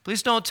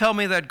 Please don't tell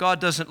me that God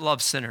doesn't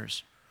love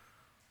sinners.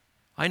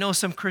 I know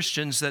some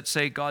Christians that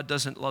say God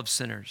doesn't love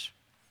sinners.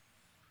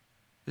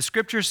 The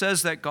scripture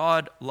says that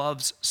God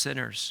loves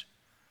sinners,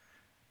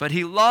 but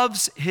he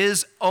loves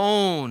his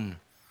own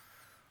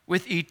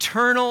with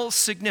eternal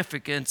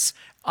significance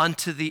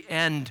unto the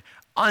end,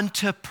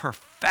 unto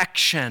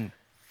perfection.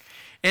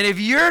 And if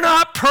you're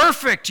not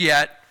perfect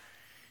yet,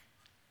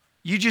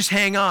 you just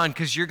hang on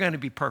because you're going to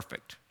be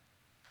perfect.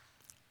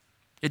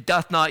 It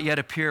doth not yet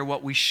appear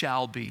what we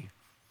shall be.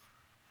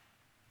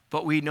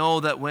 But we know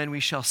that when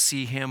we shall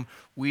see him,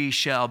 we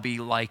shall be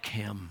like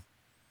him,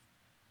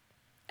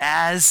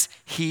 as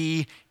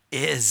he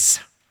is.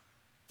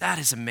 That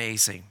is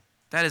amazing.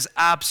 That is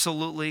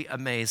absolutely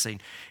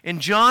amazing. In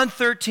John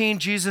 13,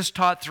 Jesus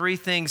taught 3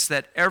 things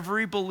that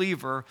every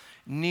believer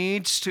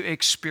needs to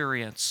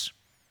experience.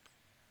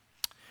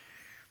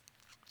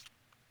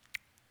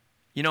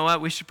 You know what?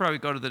 We should probably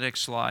go to the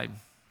next slide.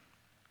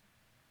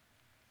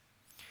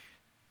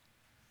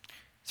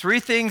 3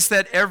 things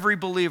that every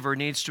believer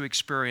needs to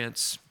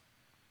experience.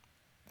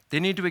 They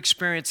need to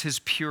experience his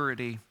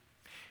purity.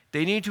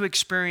 They need to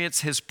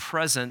experience his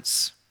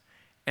presence.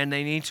 And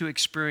they need to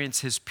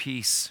experience his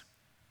peace.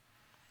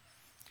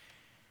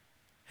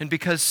 And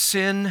because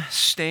sin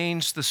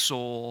stains the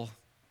soul,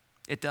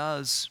 it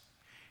does.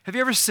 Have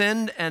you ever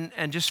sinned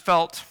and just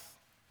felt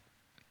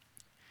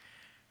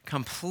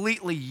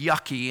completely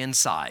yucky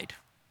inside?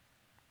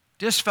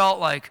 Just felt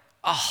like,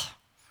 oh,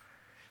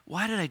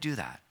 why did I do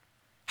that?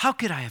 How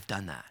could I have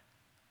done that?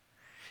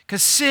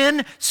 Because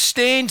sin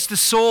stains the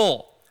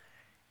soul.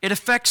 It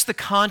affects the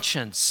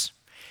conscience.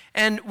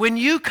 And when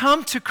you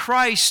come to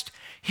Christ,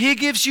 he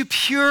gives you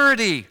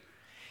purity.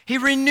 He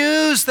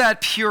renews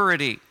that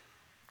purity.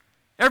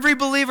 Every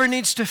believer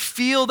needs to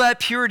feel that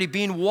purity,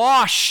 being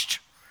washed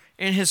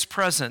in his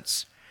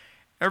presence.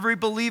 Every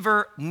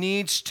believer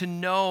needs to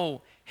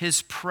know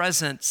his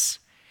presence,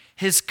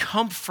 his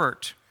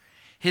comfort,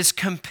 his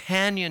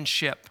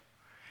companionship.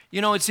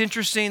 You know, it's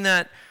interesting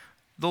that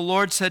the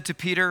Lord said to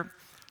Peter,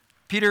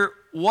 Peter,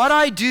 what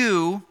I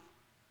do,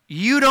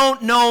 you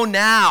don't know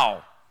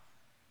now,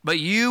 but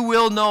you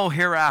will know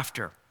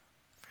hereafter.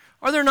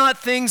 Are there not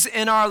things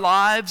in our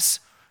lives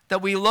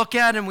that we look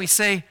at and we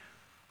say,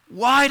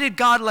 why did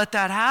God let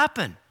that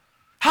happen?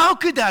 How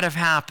could that have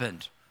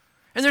happened?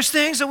 And there's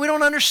things that we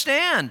don't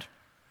understand.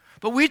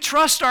 But we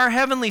trust our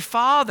Heavenly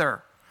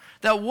Father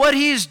that what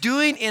He is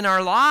doing in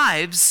our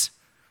lives,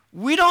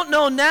 we don't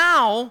know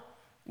now,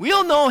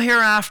 we'll know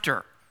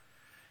hereafter.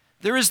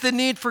 There is the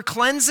need for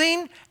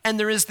cleansing, and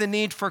there is the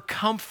need for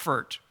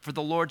comfort for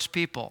the Lord's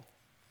people.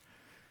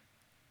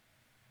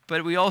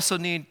 But we also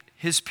need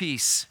His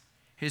peace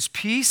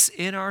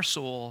in our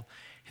soul,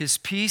 His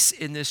peace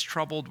in this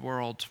troubled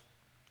world.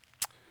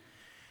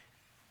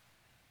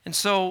 And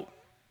so,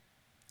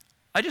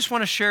 I just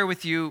want to share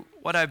with you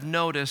what I've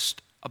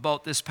noticed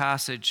about this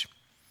passage.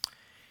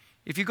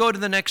 If you go to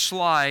the next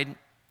slide,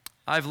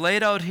 I've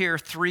laid out here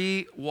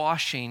 3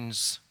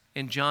 washings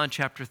in John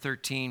chapter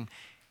 13.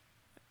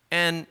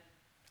 And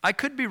I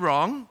could be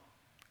wrong,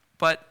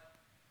 but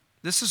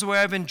this is the way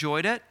I've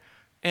enjoyed it,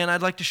 and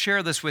I'd like to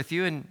share this with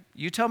you, and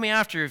you tell me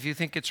after if you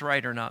think it's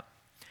right or not.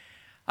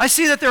 I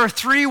see that there are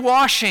 3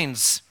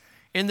 washings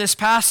in this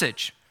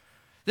passage.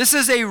 This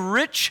is a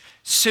rich,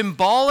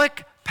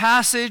 symbolic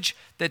passage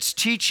that's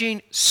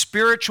teaching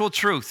spiritual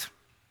truth.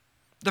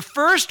 The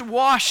first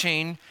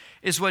washing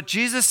is what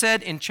Jesus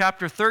said in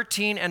chapter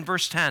 13 and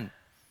verse 10.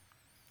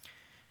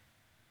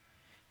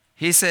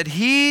 He said,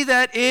 "He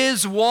that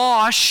is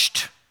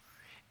washed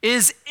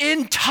is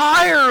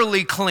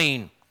entirely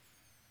clean."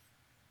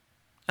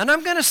 And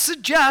I'm going to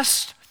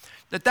suggest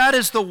that that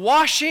is the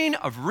washing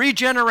of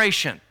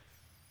regeneration.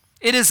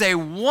 It is a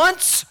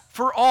once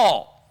for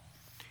all,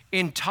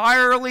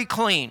 entirely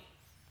clean.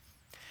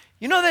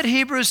 You know that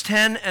Hebrews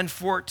 10 and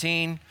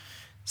 14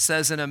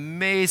 says an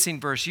amazing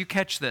verse. You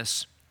catch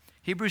this.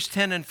 Hebrews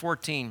 10 and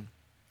 14.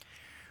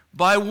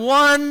 By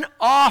one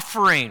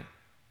offering,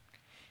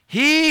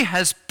 He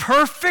has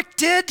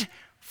perfected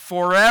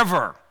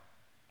forever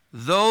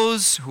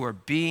those who are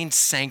being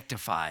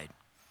sanctified.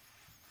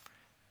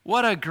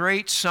 What a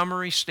great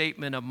summary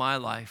statement of my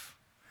life.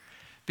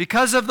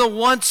 Because of the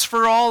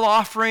once-for-all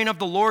offering of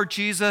the Lord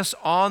Jesus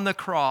on the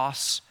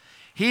cross,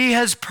 He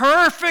has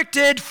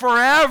perfected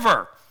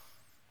forever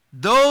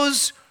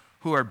those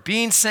who are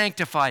being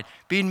sanctified,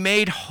 being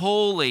made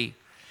holy.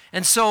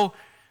 And so,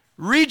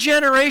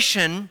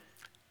 regeneration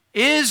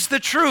is the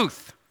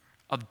truth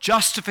of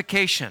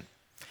justification.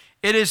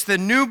 It is the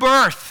new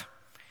birth.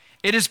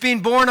 It is being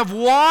born of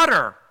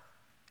water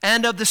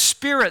and of the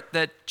Spirit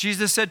that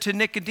Jesus said to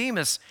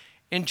Nicodemus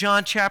in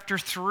John chapter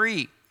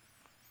 3.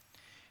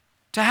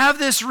 To have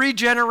this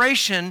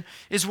regeneration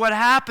is what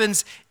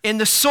happens in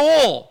the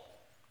soul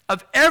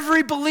of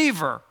every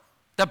believer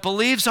that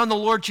believes on the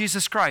Lord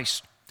Jesus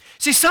Christ.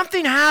 See,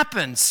 something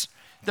happens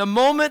the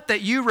moment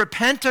that you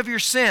repent of your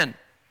sin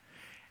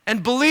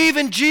and believe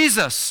in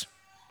Jesus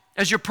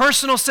as your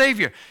personal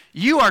Savior.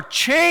 You are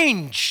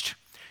changed.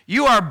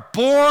 You are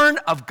born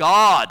of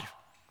God.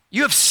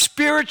 You have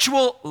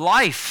spiritual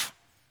life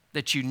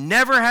that you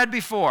never had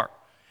before.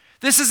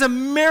 This is a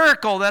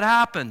miracle that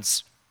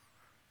happens.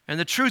 And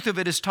the truth of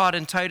it is taught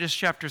in Titus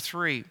chapter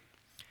 3,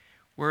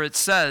 where it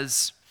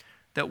says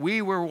that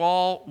we were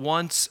all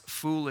once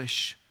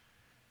foolish,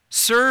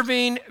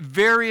 serving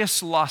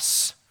various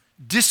lusts,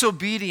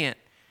 disobedient,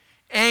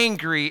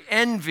 angry,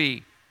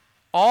 envy,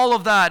 all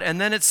of that. And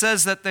then it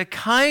says that the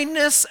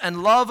kindness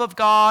and love of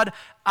God,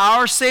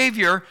 our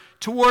Savior,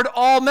 toward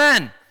all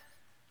men.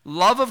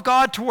 Love of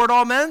God toward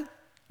all men,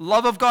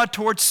 love of God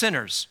toward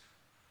sinners,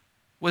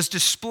 was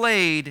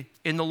displayed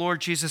in the Lord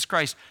Jesus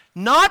Christ.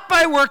 Not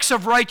by works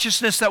of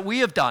righteousness that we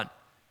have done.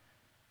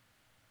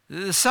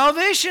 The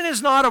salvation is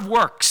not of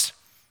works.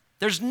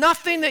 There's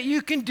nothing that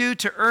you can do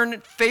to earn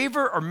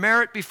favor or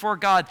merit before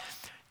God.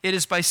 It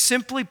is by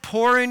simply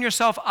pouring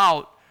yourself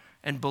out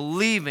and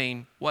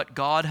believing what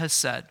God has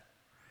said.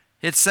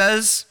 It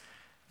says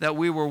that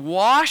we were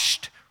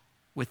washed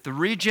with the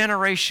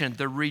regeneration,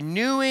 the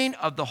renewing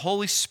of the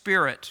Holy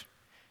Spirit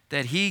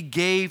that He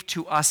gave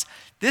to us.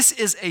 This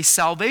is a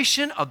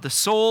salvation of the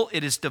soul.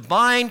 It is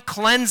divine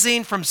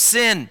cleansing from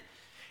sin.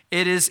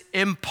 It is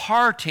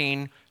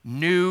imparting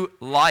new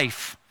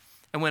life.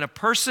 And when a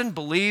person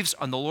believes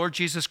on the Lord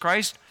Jesus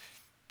Christ,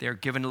 they're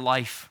given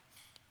life.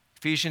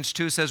 Ephesians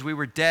 2 says we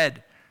were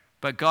dead,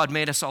 but God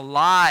made us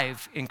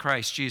alive in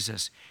Christ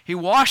Jesus. He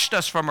washed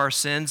us from our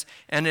sins,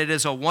 and it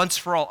is a once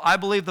for all. I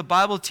believe the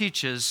Bible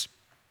teaches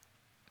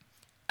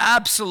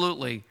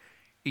absolutely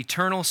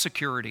eternal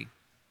security.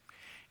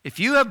 If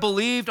you have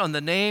believed on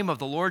the name of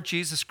the Lord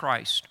Jesus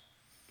Christ,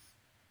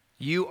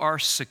 you are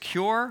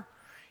secure,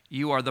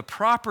 you are the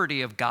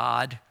property of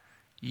God,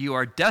 you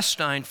are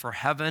destined for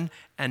heaven,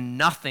 and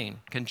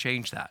nothing can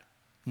change that.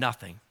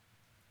 Nothing.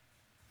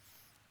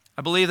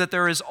 I believe that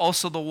there is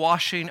also the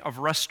washing of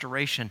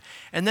restoration.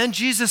 And then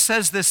Jesus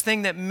says this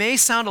thing that may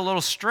sound a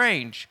little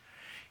strange.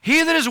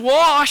 He that is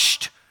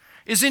washed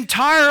is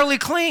entirely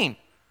clean,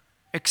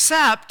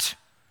 except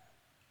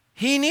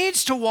he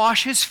needs to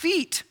wash his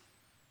feet.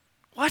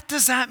 What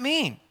does that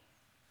mean?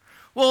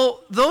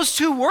 Well, those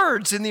two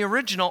words in the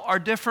original are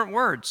different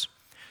words.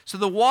 So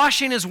the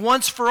washing is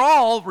once for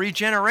all,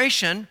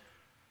 regeneration,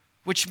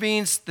 which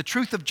means the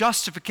truth of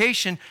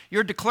justification.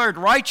 You're declared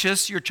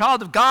righteous, you're a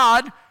child of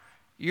God,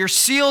 you're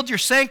sealed, you're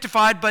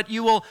sanctified, but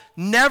you will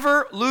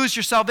never lose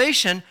your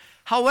salvation.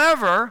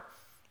 However,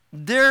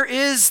 there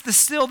is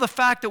still the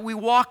fact that we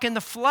walk in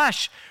the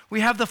flesh. We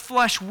have the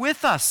flesh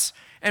with us,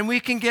 and we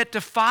can get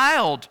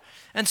defiled.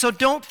 And so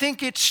don't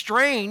think it's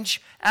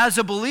strange as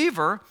a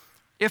believer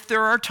if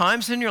there are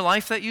times in your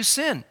life that you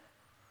sin,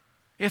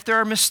 if there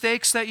are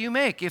mistakes that you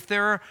make, if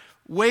there are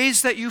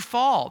ways that you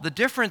fall. The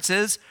difference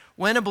is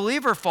when a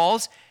believer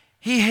falls,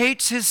 he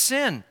hates his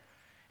sin,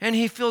 and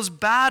he feels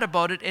bad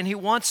about it, and he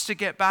wants to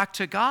get back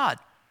to God.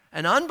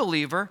 An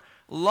unbeliever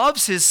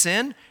loves his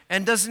sin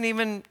and doesn't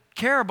even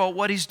care about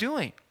what he's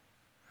doing.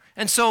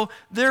 And so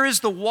there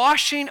is the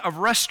washing of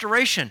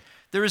restoration.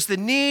 There is the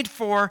need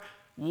for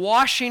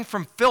washing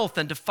from filth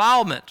and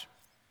defilement.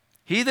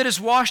 He that is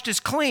washed is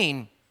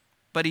clean,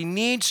 but he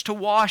needs to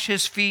wash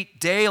his feet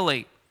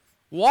daily.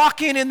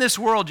 Walking in this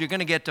world, you're going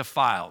to get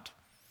defiled.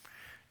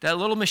 That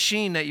little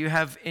machine that you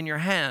have in your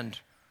hand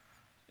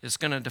is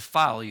going to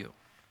defile you.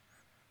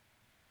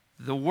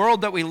 The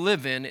world that we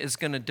live in is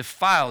going to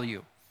defile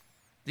you.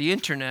 The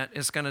internet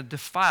is going to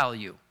defile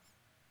you.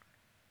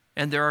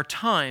 And there are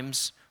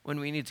times when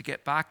we need to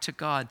get back to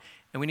God,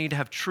 and we need to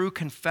have true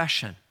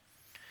confession,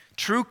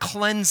 true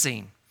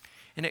cleansing.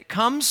 And it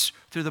comes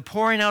through the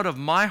pouring out of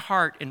my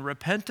heart in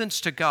repentance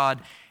to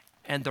God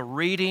and the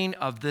reading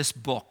of this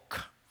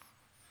book.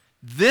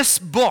 This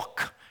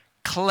book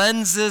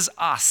cleanses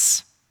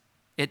us.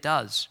 It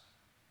does.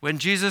 When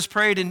Jesus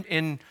prayed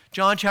in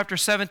John chapter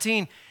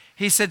 17,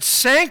 he said,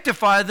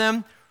 sanctify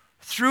them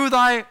through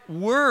thy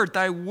word.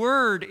 Thy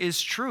word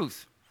is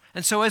truth.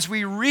 And so as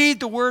we read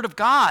the word of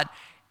God,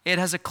 it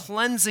has a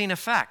cleansing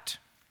effect.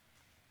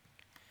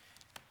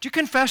 Do you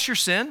confess your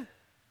sin?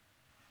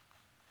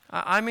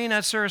 I mean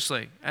that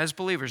seriously. As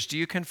believers, do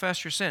you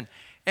confess your sin?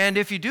 And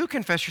if you do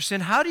confess your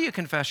sin, how do you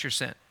confess your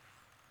sin?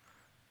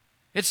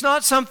 It's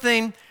not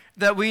something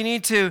that we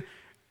need to,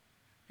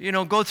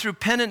 go through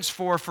penance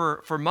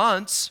for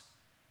months.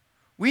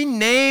 We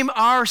name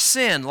our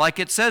sin, like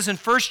it says in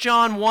 1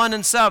 John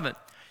 1:7.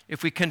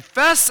 If we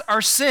confess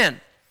our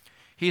sin,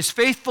 he is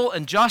faithful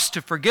and just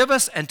to forgive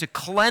us and to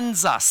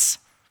cleanse us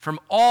from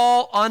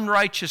all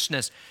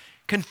unrighteousness.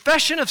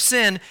 Confession of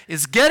sin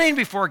is getting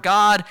before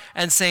God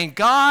and saying,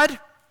 God,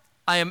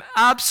 I am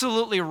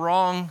absolutely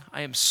wrong.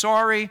 I am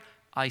sorry.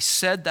 I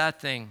said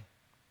that thing.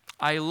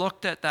 I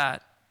looked at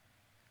that.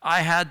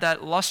 I had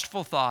that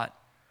lustful thought,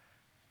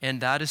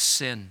 and that is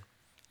sin.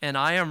 And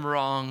I am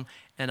wrong,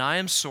 and I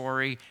am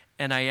sorry,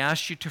 and I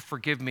ask you to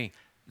forgive me.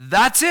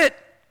 That's it.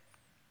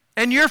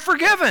 And you're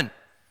forgiven.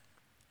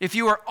 If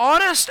you are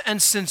honest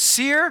and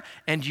sincere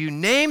and you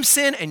name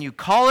sin and you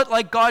call it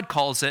like God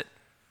calls it,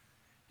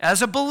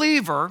 as a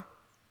believer,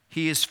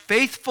 he is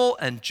faithful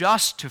and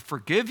just to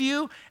forgive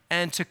you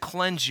and to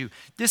cleanse you.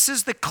 This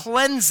is the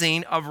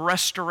cleansing of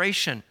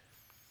restoration.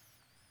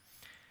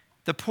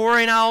 The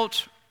pouring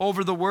out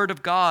over the word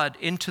of God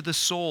into the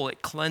soul,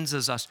 it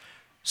cleanses us.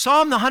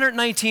 Psalm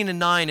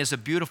 119:9 is a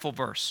beautiful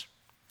verse.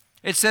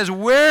 It says,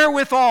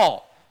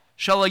 wherewithal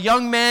shall a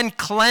young man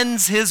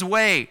cleanse his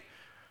way?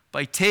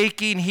 By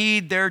taking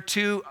heed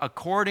thereto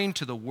according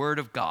to the word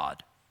of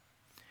God.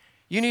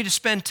 You need to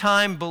spend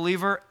time,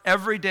 believer,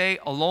 every day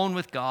alone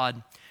with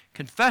God.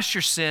 Confess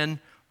your sin.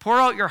 Pour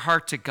out your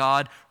heart to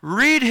God.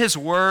 Read his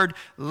word.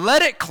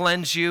 Let it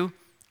cleanse you.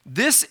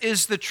 This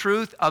is the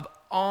truth of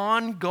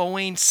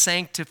ongoing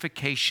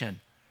sanctification.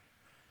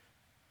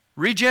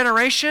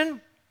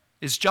 Regeneration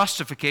is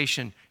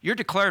justification. You're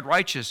declared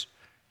righteous.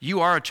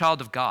 You are a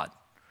child of God.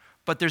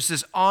 But there's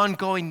this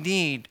ongoing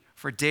need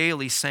for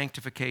daily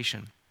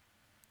sanctification.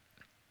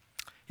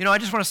 I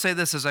just want to say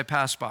this as I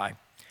pass by.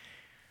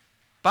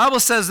 Bible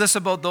says this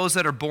about those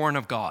that are born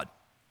of God.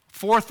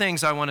 4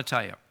 things I want to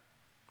tell you.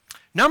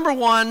 Number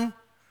 1,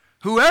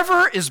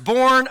 whoever is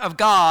born of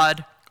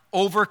God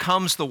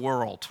overcomes the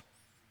world.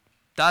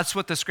 That's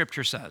what the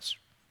scripture says.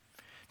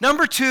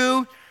 Number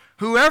 2,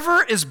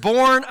 whoever is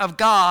born of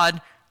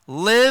God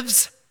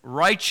lives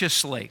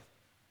righteously.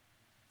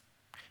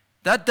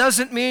 That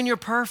doesn't mean you're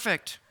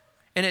perfect,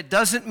 and it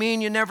doesn't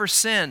mean you never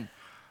sin.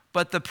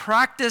 But the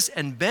practice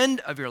and bend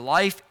of your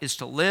life is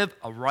to live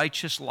a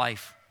righteous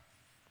life.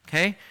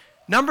 Okay?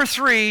 Number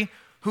 3,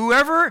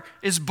 whoever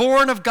is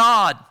born of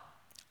God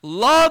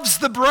loves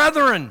the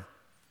brethren.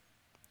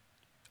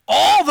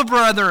 All the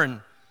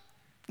brethren.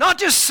 Not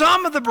just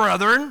some of the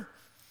brethren.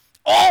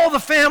 All the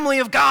family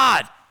of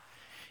God.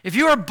 If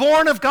you are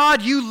born of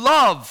God, you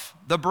love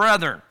the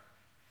brethren.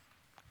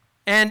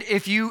 And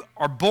if you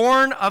are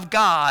born of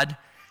God,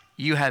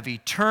 you have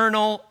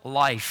eternal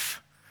life.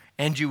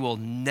 And you will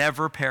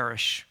never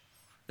perish.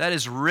 That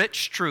is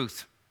rich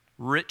truth.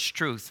 Rich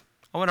truth.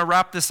 I want to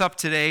wrap this up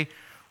today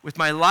with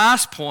my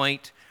last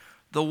point,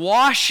 the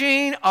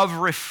washing of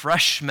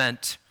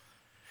refreshment.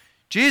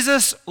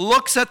 Jesus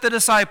looks at the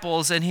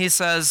disciples and he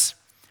says,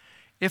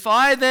 if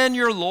I then,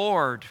 your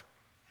Lord,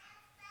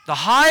 the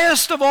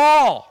highest of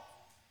all,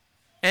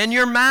 and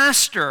your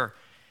master,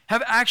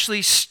 have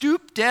actually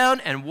stooped down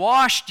and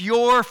washed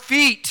your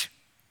feet,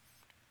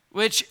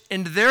 which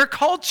in their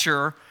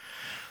culture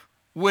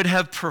would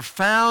have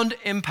profound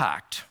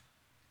impact.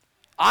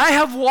 I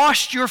have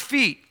washed your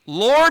feet,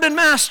 Lord and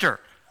Master,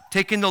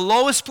 taking the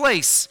lowest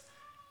place.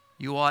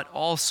 You ought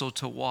also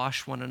to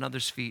wash one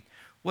another's feet.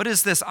 What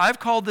is this? I've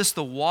called this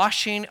the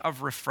washing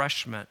of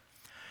refreshment.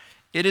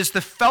 It is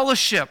the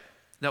fellowship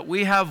that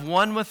we have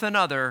one with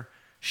another,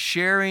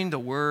 sharing the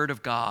Word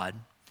of God.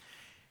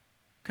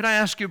 Could I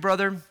ask you,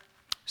 brother,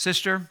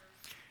 sister,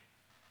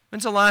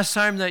 when's the last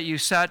time that you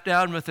sat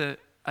down with a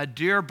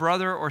dear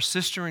brother or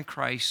sister in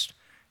Christ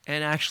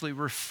and actually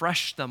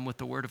refreshed them with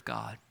the Word of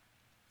God?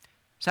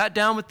 Sat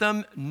down with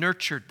them,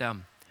 nurtured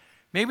them.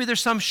 Maybe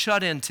there's some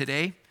shut in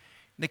today, and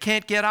they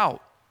can't get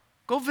out.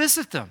 Go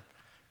visit them.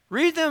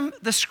 Read them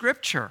the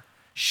Scripture.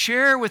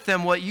 Share with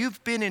them what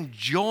you've been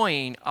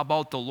enjoying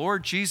about the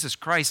Lord Jesus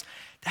Christ.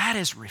 That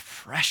is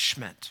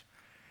refreshment.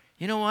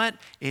 You know what?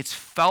 It's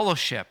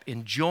fellowship,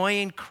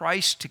 enjoying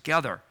Christ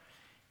together.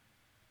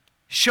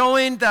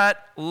 Showing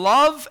that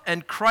love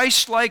and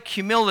Christ-like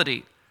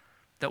humility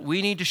that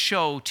we need to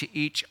show to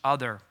each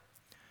other.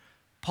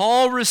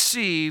 Paul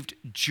received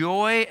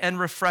joy and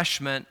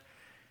refreshment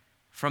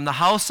from the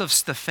house of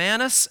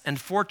Stephanas and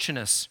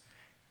Fortunus.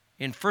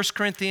 In 1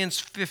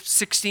 Corinthians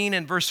 16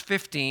 and verse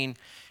 15,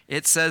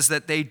 it says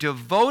that they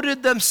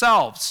devoted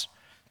themselves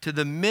to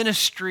the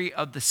ministry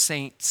of the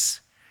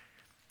saints.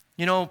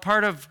 You know,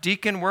 part of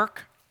deacon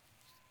work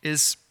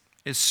is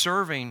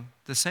serving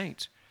the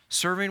saints,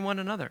 serving one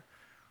another.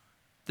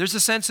 There's a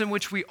sense in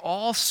which we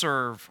all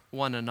serve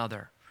one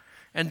another.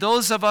 And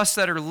those of us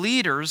that are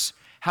leaders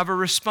have a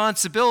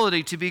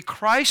responsibility to be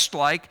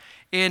Christ-like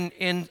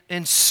in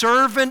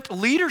servant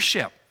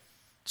leadership,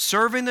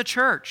 serving the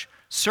church,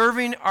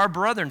 serving our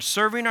brethren,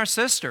 serving our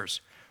sisters,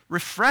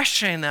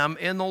 refreshing them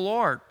in the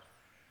Lord.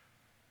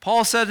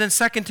 Paul said in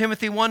 2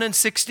 Timothy 1 and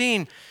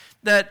 16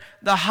 that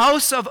the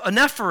house of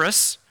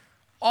Onesiphorus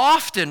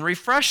often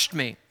refreshed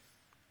me,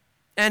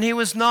 and he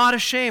was not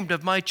ashamed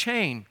of my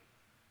chain.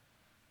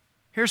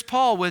 Here's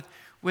Paul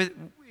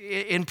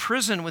in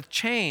prison with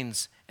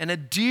chains, and a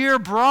dear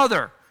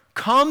brother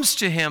comes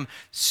to him,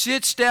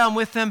 sits down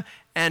with him,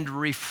 and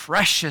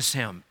refreshes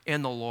him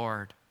in the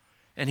Lord.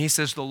 And he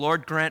says, the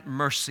Lord grant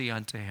mercy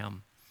unto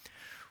him.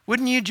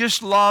 Wouldn't you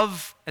just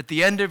love, at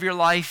the end of your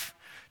life,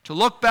 to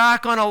look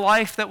back on a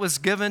life that was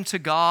given to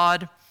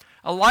God,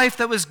 a life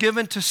that was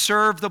given to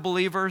serve the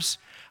believers,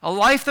 a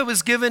life that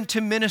was given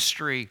to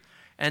ministry,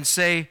 and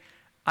say,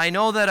 I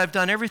know that I've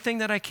done everything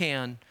that I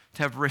can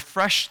to have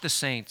refreshed the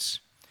saints.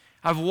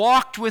 I've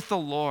walked with the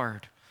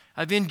Lord.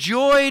 I've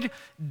enjoyed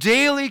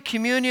daily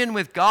communion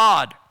with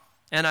God,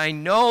 and I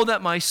know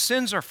that my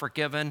sins are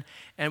forgiven,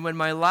 and when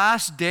my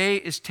last day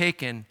is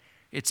taken,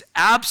 it's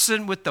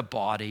absent with the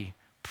body,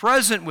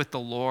 present with the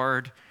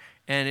Lord,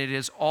 and it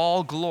is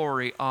all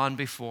glory on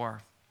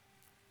before.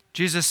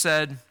 Jesus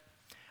said,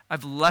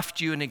 I've left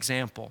you an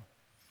example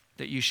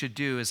that you should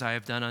do as I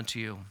have done unto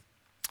you.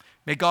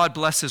 May God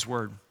bless His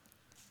word.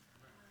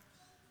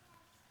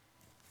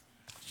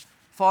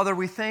 Father,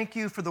 we thank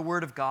you for the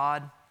Word of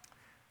God.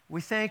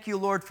 We thank you,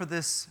 Lord, for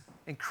this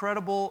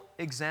incredible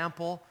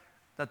example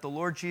that the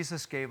Lord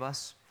Jesus gave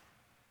us.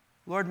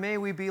 Lord, may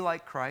we be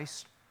like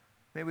Christ.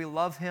 May we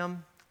love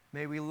Him.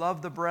 May we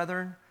love the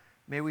brethren.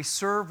 May we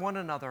serve one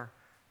another.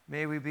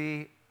 May we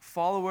be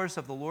followers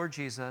of the Lord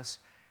Jesus.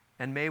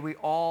 And may we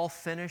all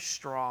finish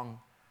strong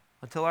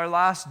until our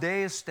last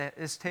day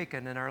is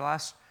taken and our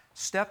last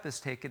step is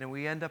taken and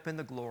we end up in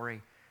the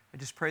glory. I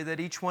just pray that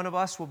each one of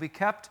us will be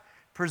kept,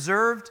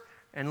 preserved,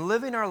 and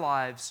living our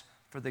lives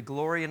for the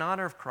glory and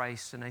honor of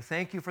Christ. And I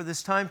thank you for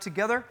this time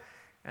together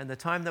and the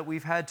time that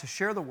we've had to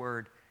share the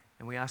word.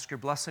 And we ask your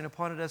blessing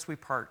upon it as we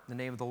part. In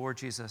the name of the Lord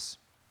Jesus,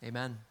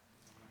 amen.